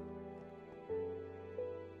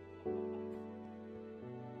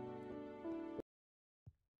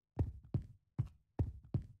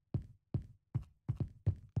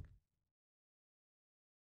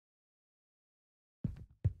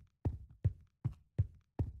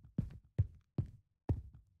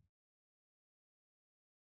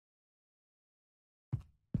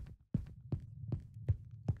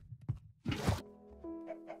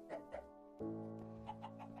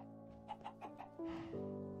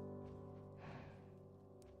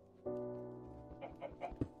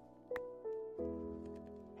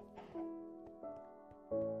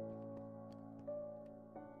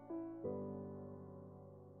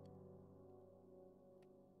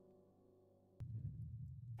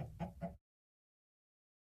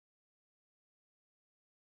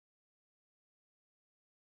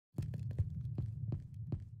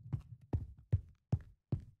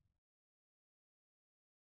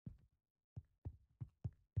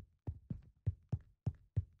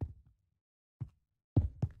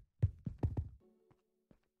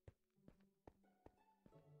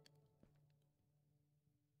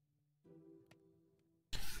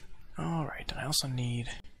 Alright, I also need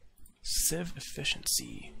Civ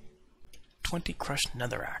Efficiency. 20 crushed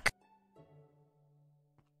netherrack.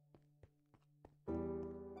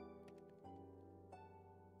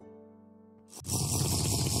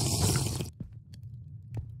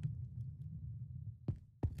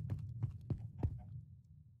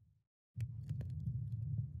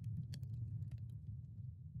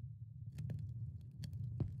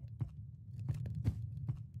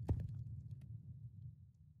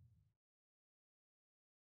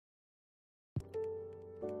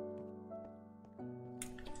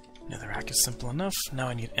 Netherrack is simple enough. Now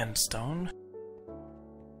I need endstone.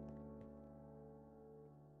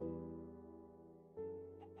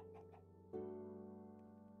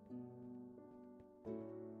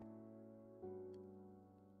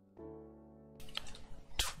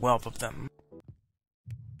 Twelve of them.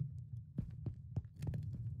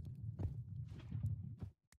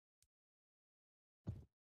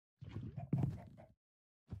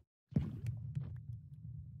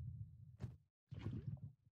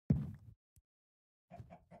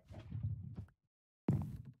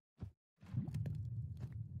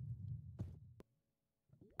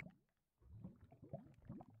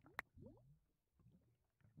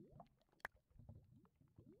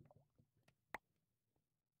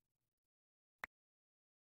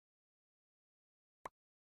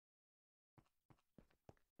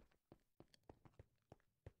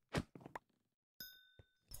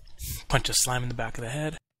 Punch a slime in the back of the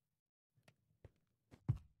head.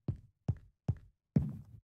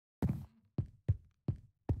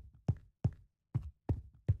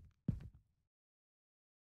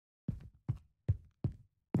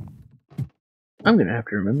 I'm gonna have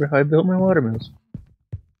to remember how I built my watermills.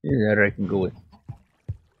 Either that or I can go with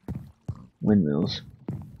windmills.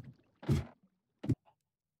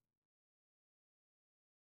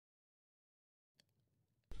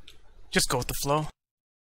 Just go with the flow.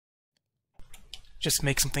 Just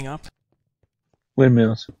make something up.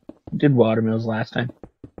 Windmills. Did watermills last time.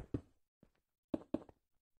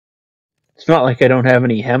 It's not like I don't have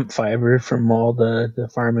any hemp fiber from all the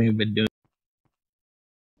farming I've been doing.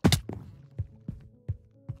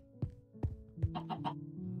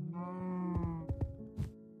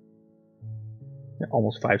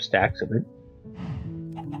 Almost 5 stacks of it.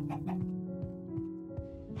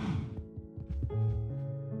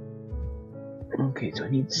 Okay, so I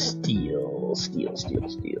need steel.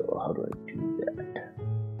 How do I do that?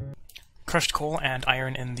 Crushed coal and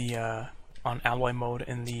iron in the on alloy mode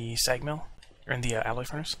in the sag mill, or in the alloy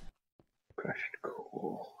furnace. Crushed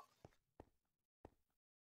coal.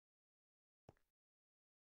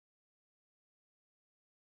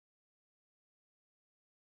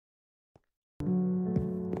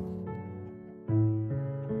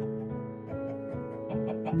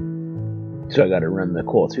 So I gotta run the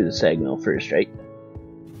coal through the sag mill first, right?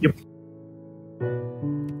 Yep.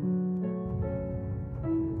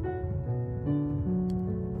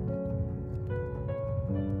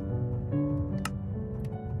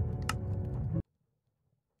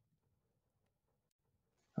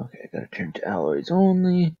 Okay, I gotta turn to alloys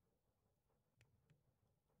only.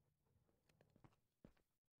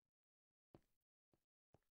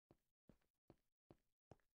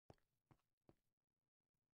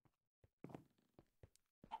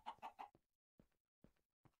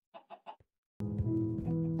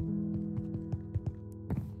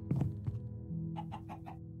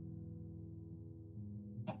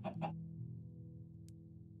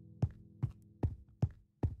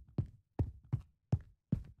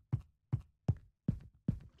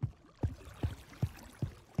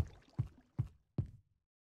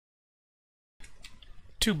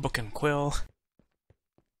 2 book and quill.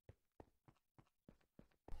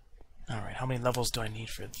 Alright, how many levels do I need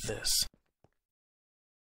for this?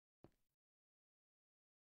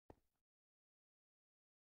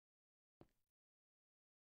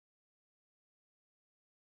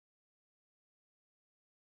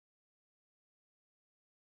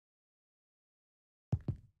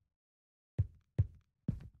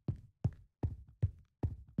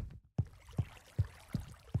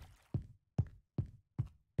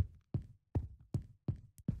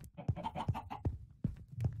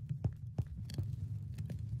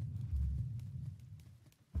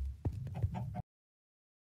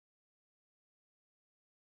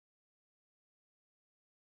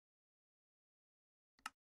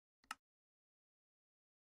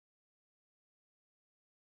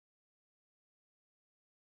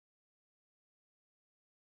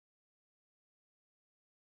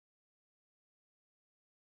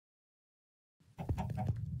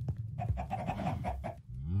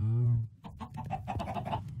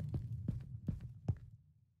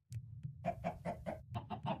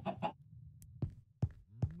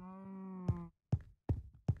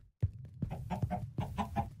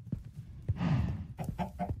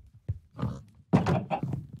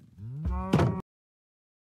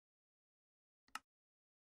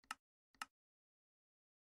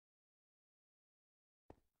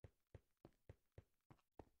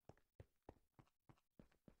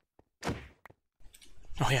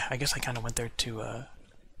 Oh yeah, I guess I kind of went there to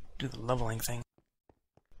do the leveling thing.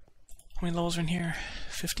 How many levels are in here?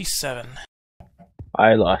 57.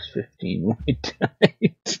 I lost 15 when I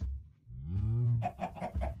died.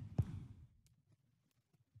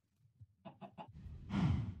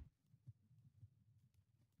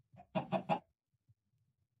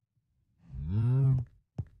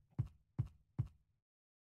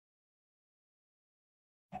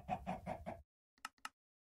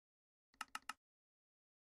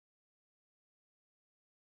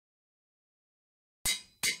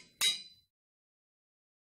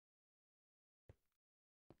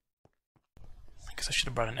 I guess I should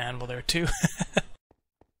have brought an anvil there too.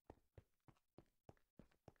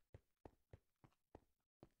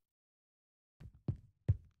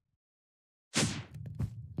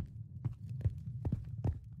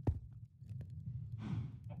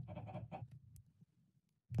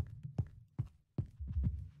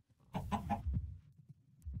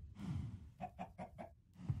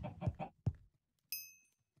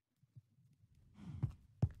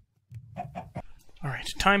 Alright,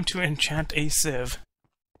 time to enchant a sieve.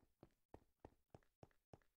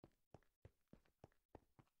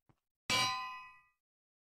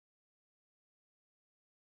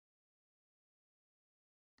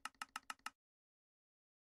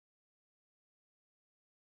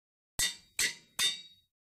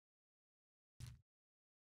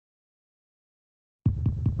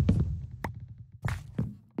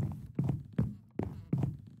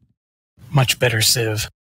 Much better sieve.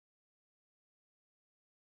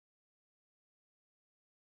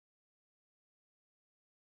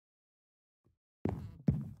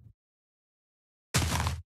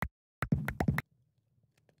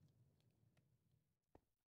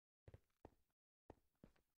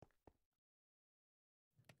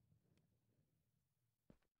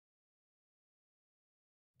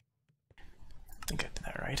 I think I did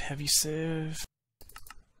that right. Heavy sieve.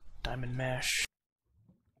 Diamond mesh.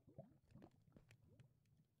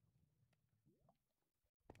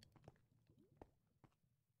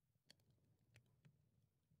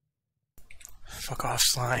 Fuck off,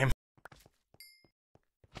 slime.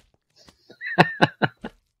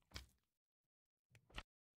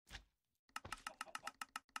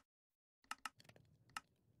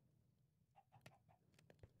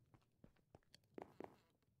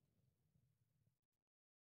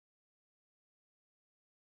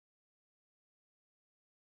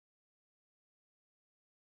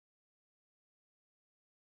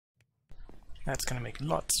 That's gonna make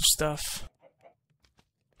lots of stuff.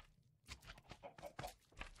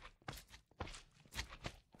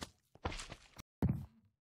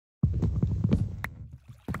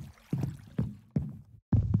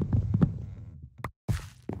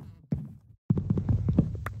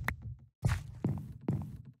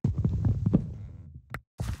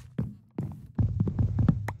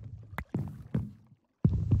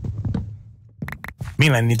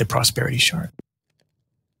 Meanwhile, I need the prosperity shard.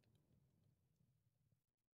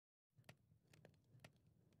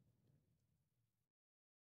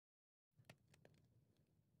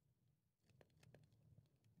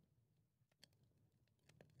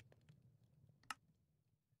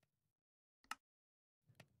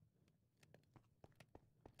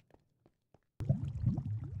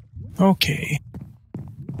 Okay.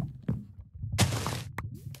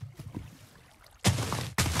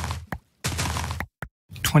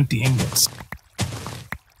 $20 ingots.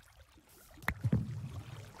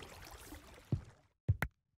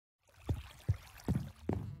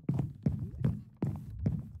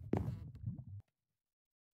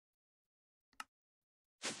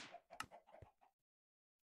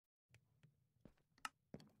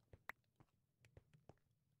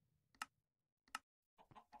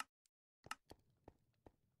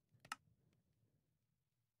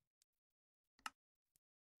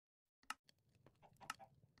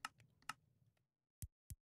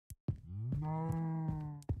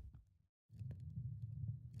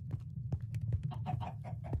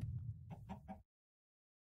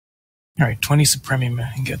 Alright, 20 Supremium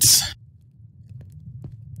ingots.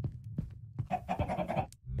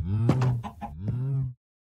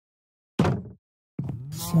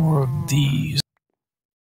 Four of these.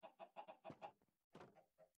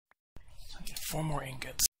 So I need 4 more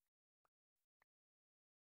ingots.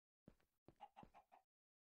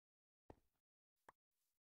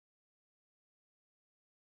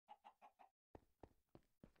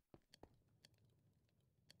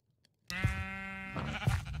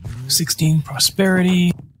 $16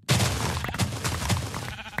 prosperity.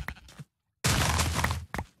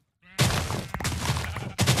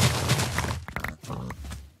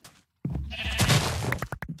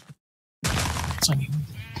 So I need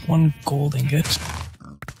 1 gold ingot.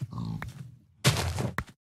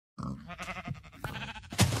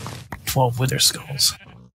 $12 wither skulls.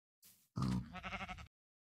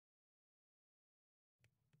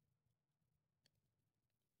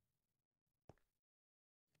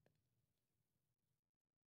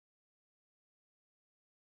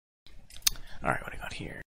 Alright, what do I got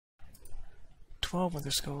here? 12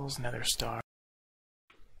 wither skulls, nether star.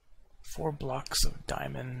 4 blocks of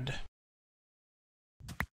diamond.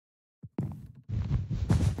 I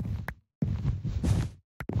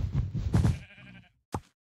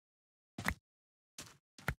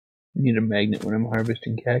need a magnet when I'm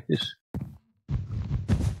harvesting cactus.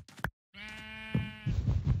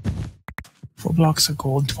 4 blocks of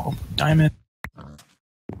gold, 12 diamond.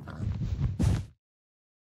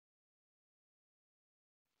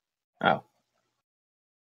 Ow.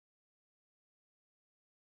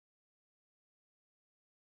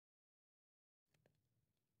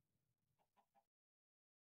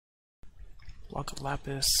 Block of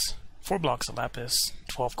lapis. 4 blocks of lapis,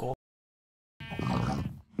 12 gold.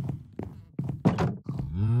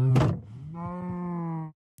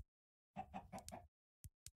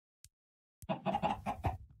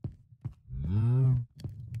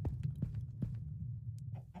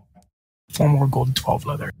 Four more gold and 12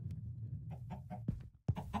 leather.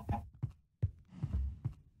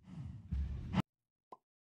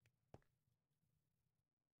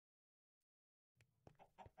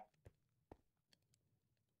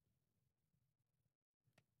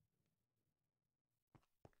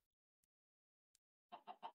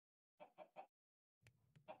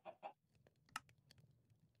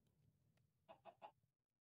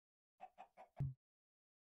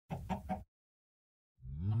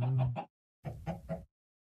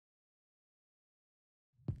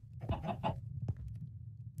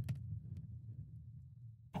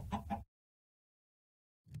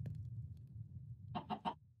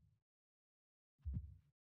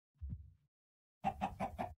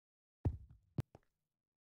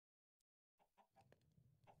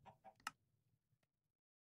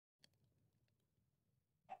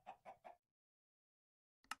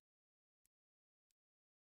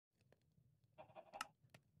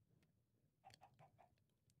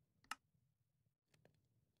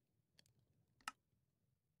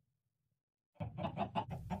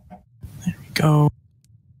 There we go.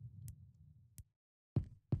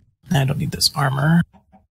 I don't need this armor.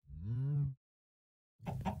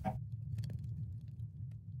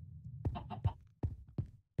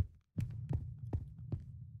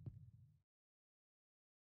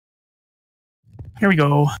 Here we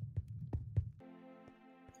go.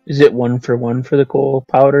 Is it 1-for-1 for the coal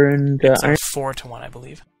powder and It's iron? 4-to-1, I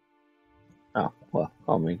believe. Oh, well,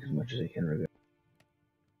 I'll make as much as I can of it.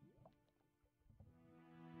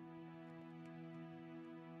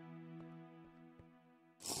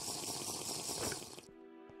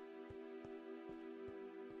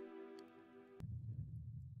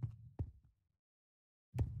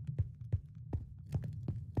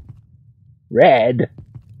 Red?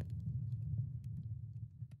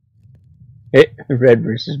 Red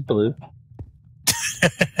versus blue.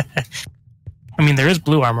 I mean, there is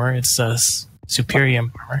blue armor. It's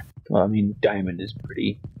Supremium Armor. Well, I mean, diamond is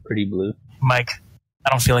pretty blue. Mike, I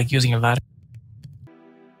don't feel like using a ladder.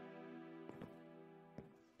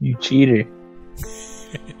 You cheater.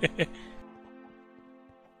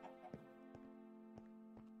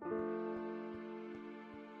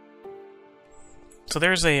 So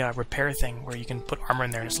there's a repair thing where you can put armor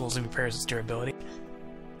in there and it slowly repairs its durability.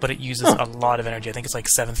 But it uses a lot of energy. I think it's like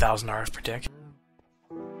 7,000 RF per tick.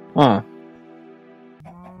 Huh.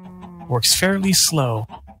 Works fairly slow.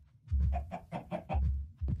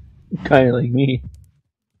 Kind of like me.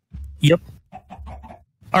 Yep.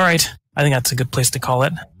 Alright, I think that's a good place to call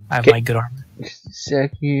it. I have my good armor. Just a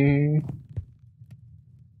sec here.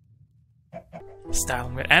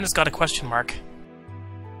 Style, and it's got a question mark.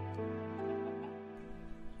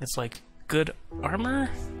 It's like, good armor?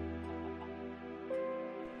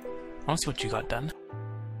 I want to see what you got done.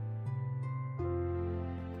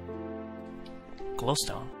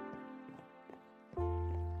 Glowstone.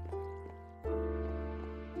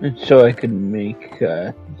 And so I could make,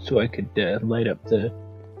 light up the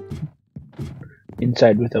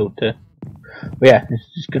inside without the... Well, yeah,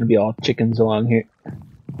 it's just gonna be all chickens along here.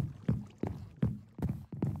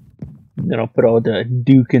 And then I'll put all the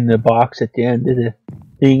Duke in the box at the end of the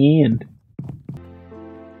thingy and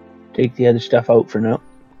take the other stuff out for now.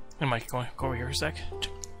 Hey Mike, go over here for a sec.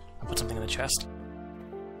 I'll put something in the chest.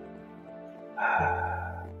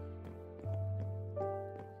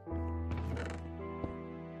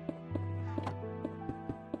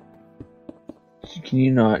 Can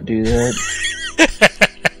you not do that?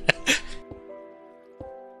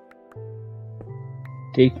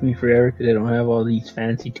 Takes me forever because I don't have all these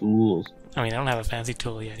fancy tools. I mean, I don't have a fancy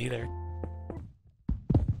tool yet either.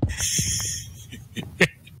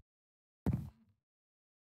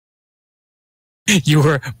 You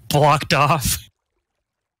were blocked off.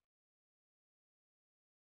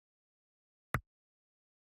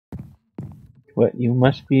 What, you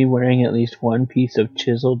must be wearing at least one piece of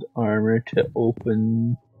chiseled armor to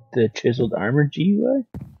open the chiseled armor GUI?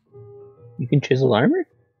 You can chisel armor?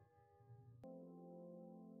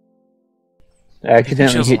 I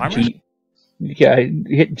accidentally hit armor? G. Yeah, I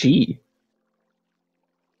hit G.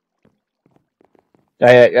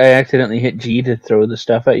 I accidentally hit G to throw the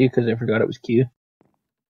stuff at you because I forgot it was Q.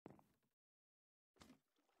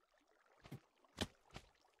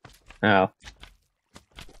 Oh.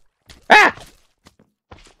 Ah!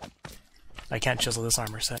 I can't chisel this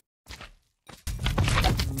armor set.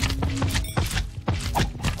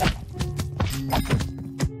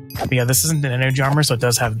 But yeah, this isn't an energy armor, so it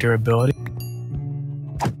does have durability.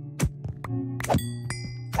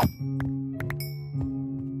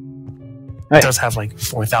 It does have like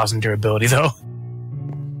 4,000 durability though.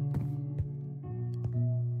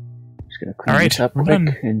 Just gonna clean this up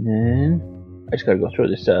quick, and then I just gotta go throw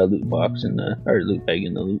this loot box in the loot bag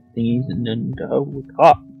in the loot thingies, and then we'll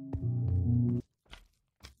talk.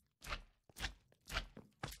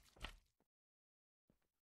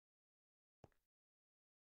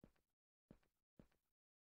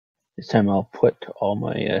 This time I'll put all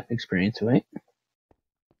my experience away.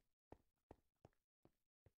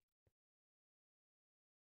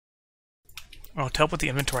 Oh, to help with the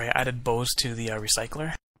inventory, I added bows to the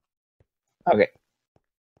recycler. Okay.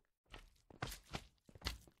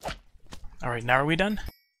 Alright, now are we done?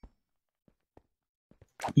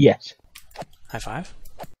 Yes. High five.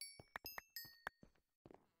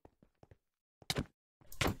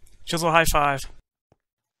 Chisel high five.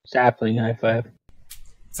 Sapling high five.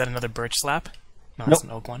 Is that another birch slap? No, Nope. that's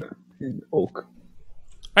an oak one. An oak.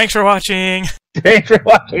 Thanks for watching! Thanks for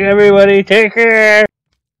watching, everybody. Take care!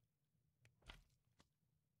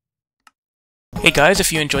 Hey guys,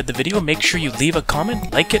 if you enjoyed the video, make sure you leave a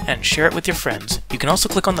comment, like it, and share it with your friends. You can also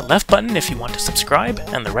click on the left button if you want to subscribe,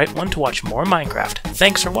 and the right one to watch more Minecraft.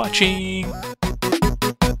 Thanks for watching!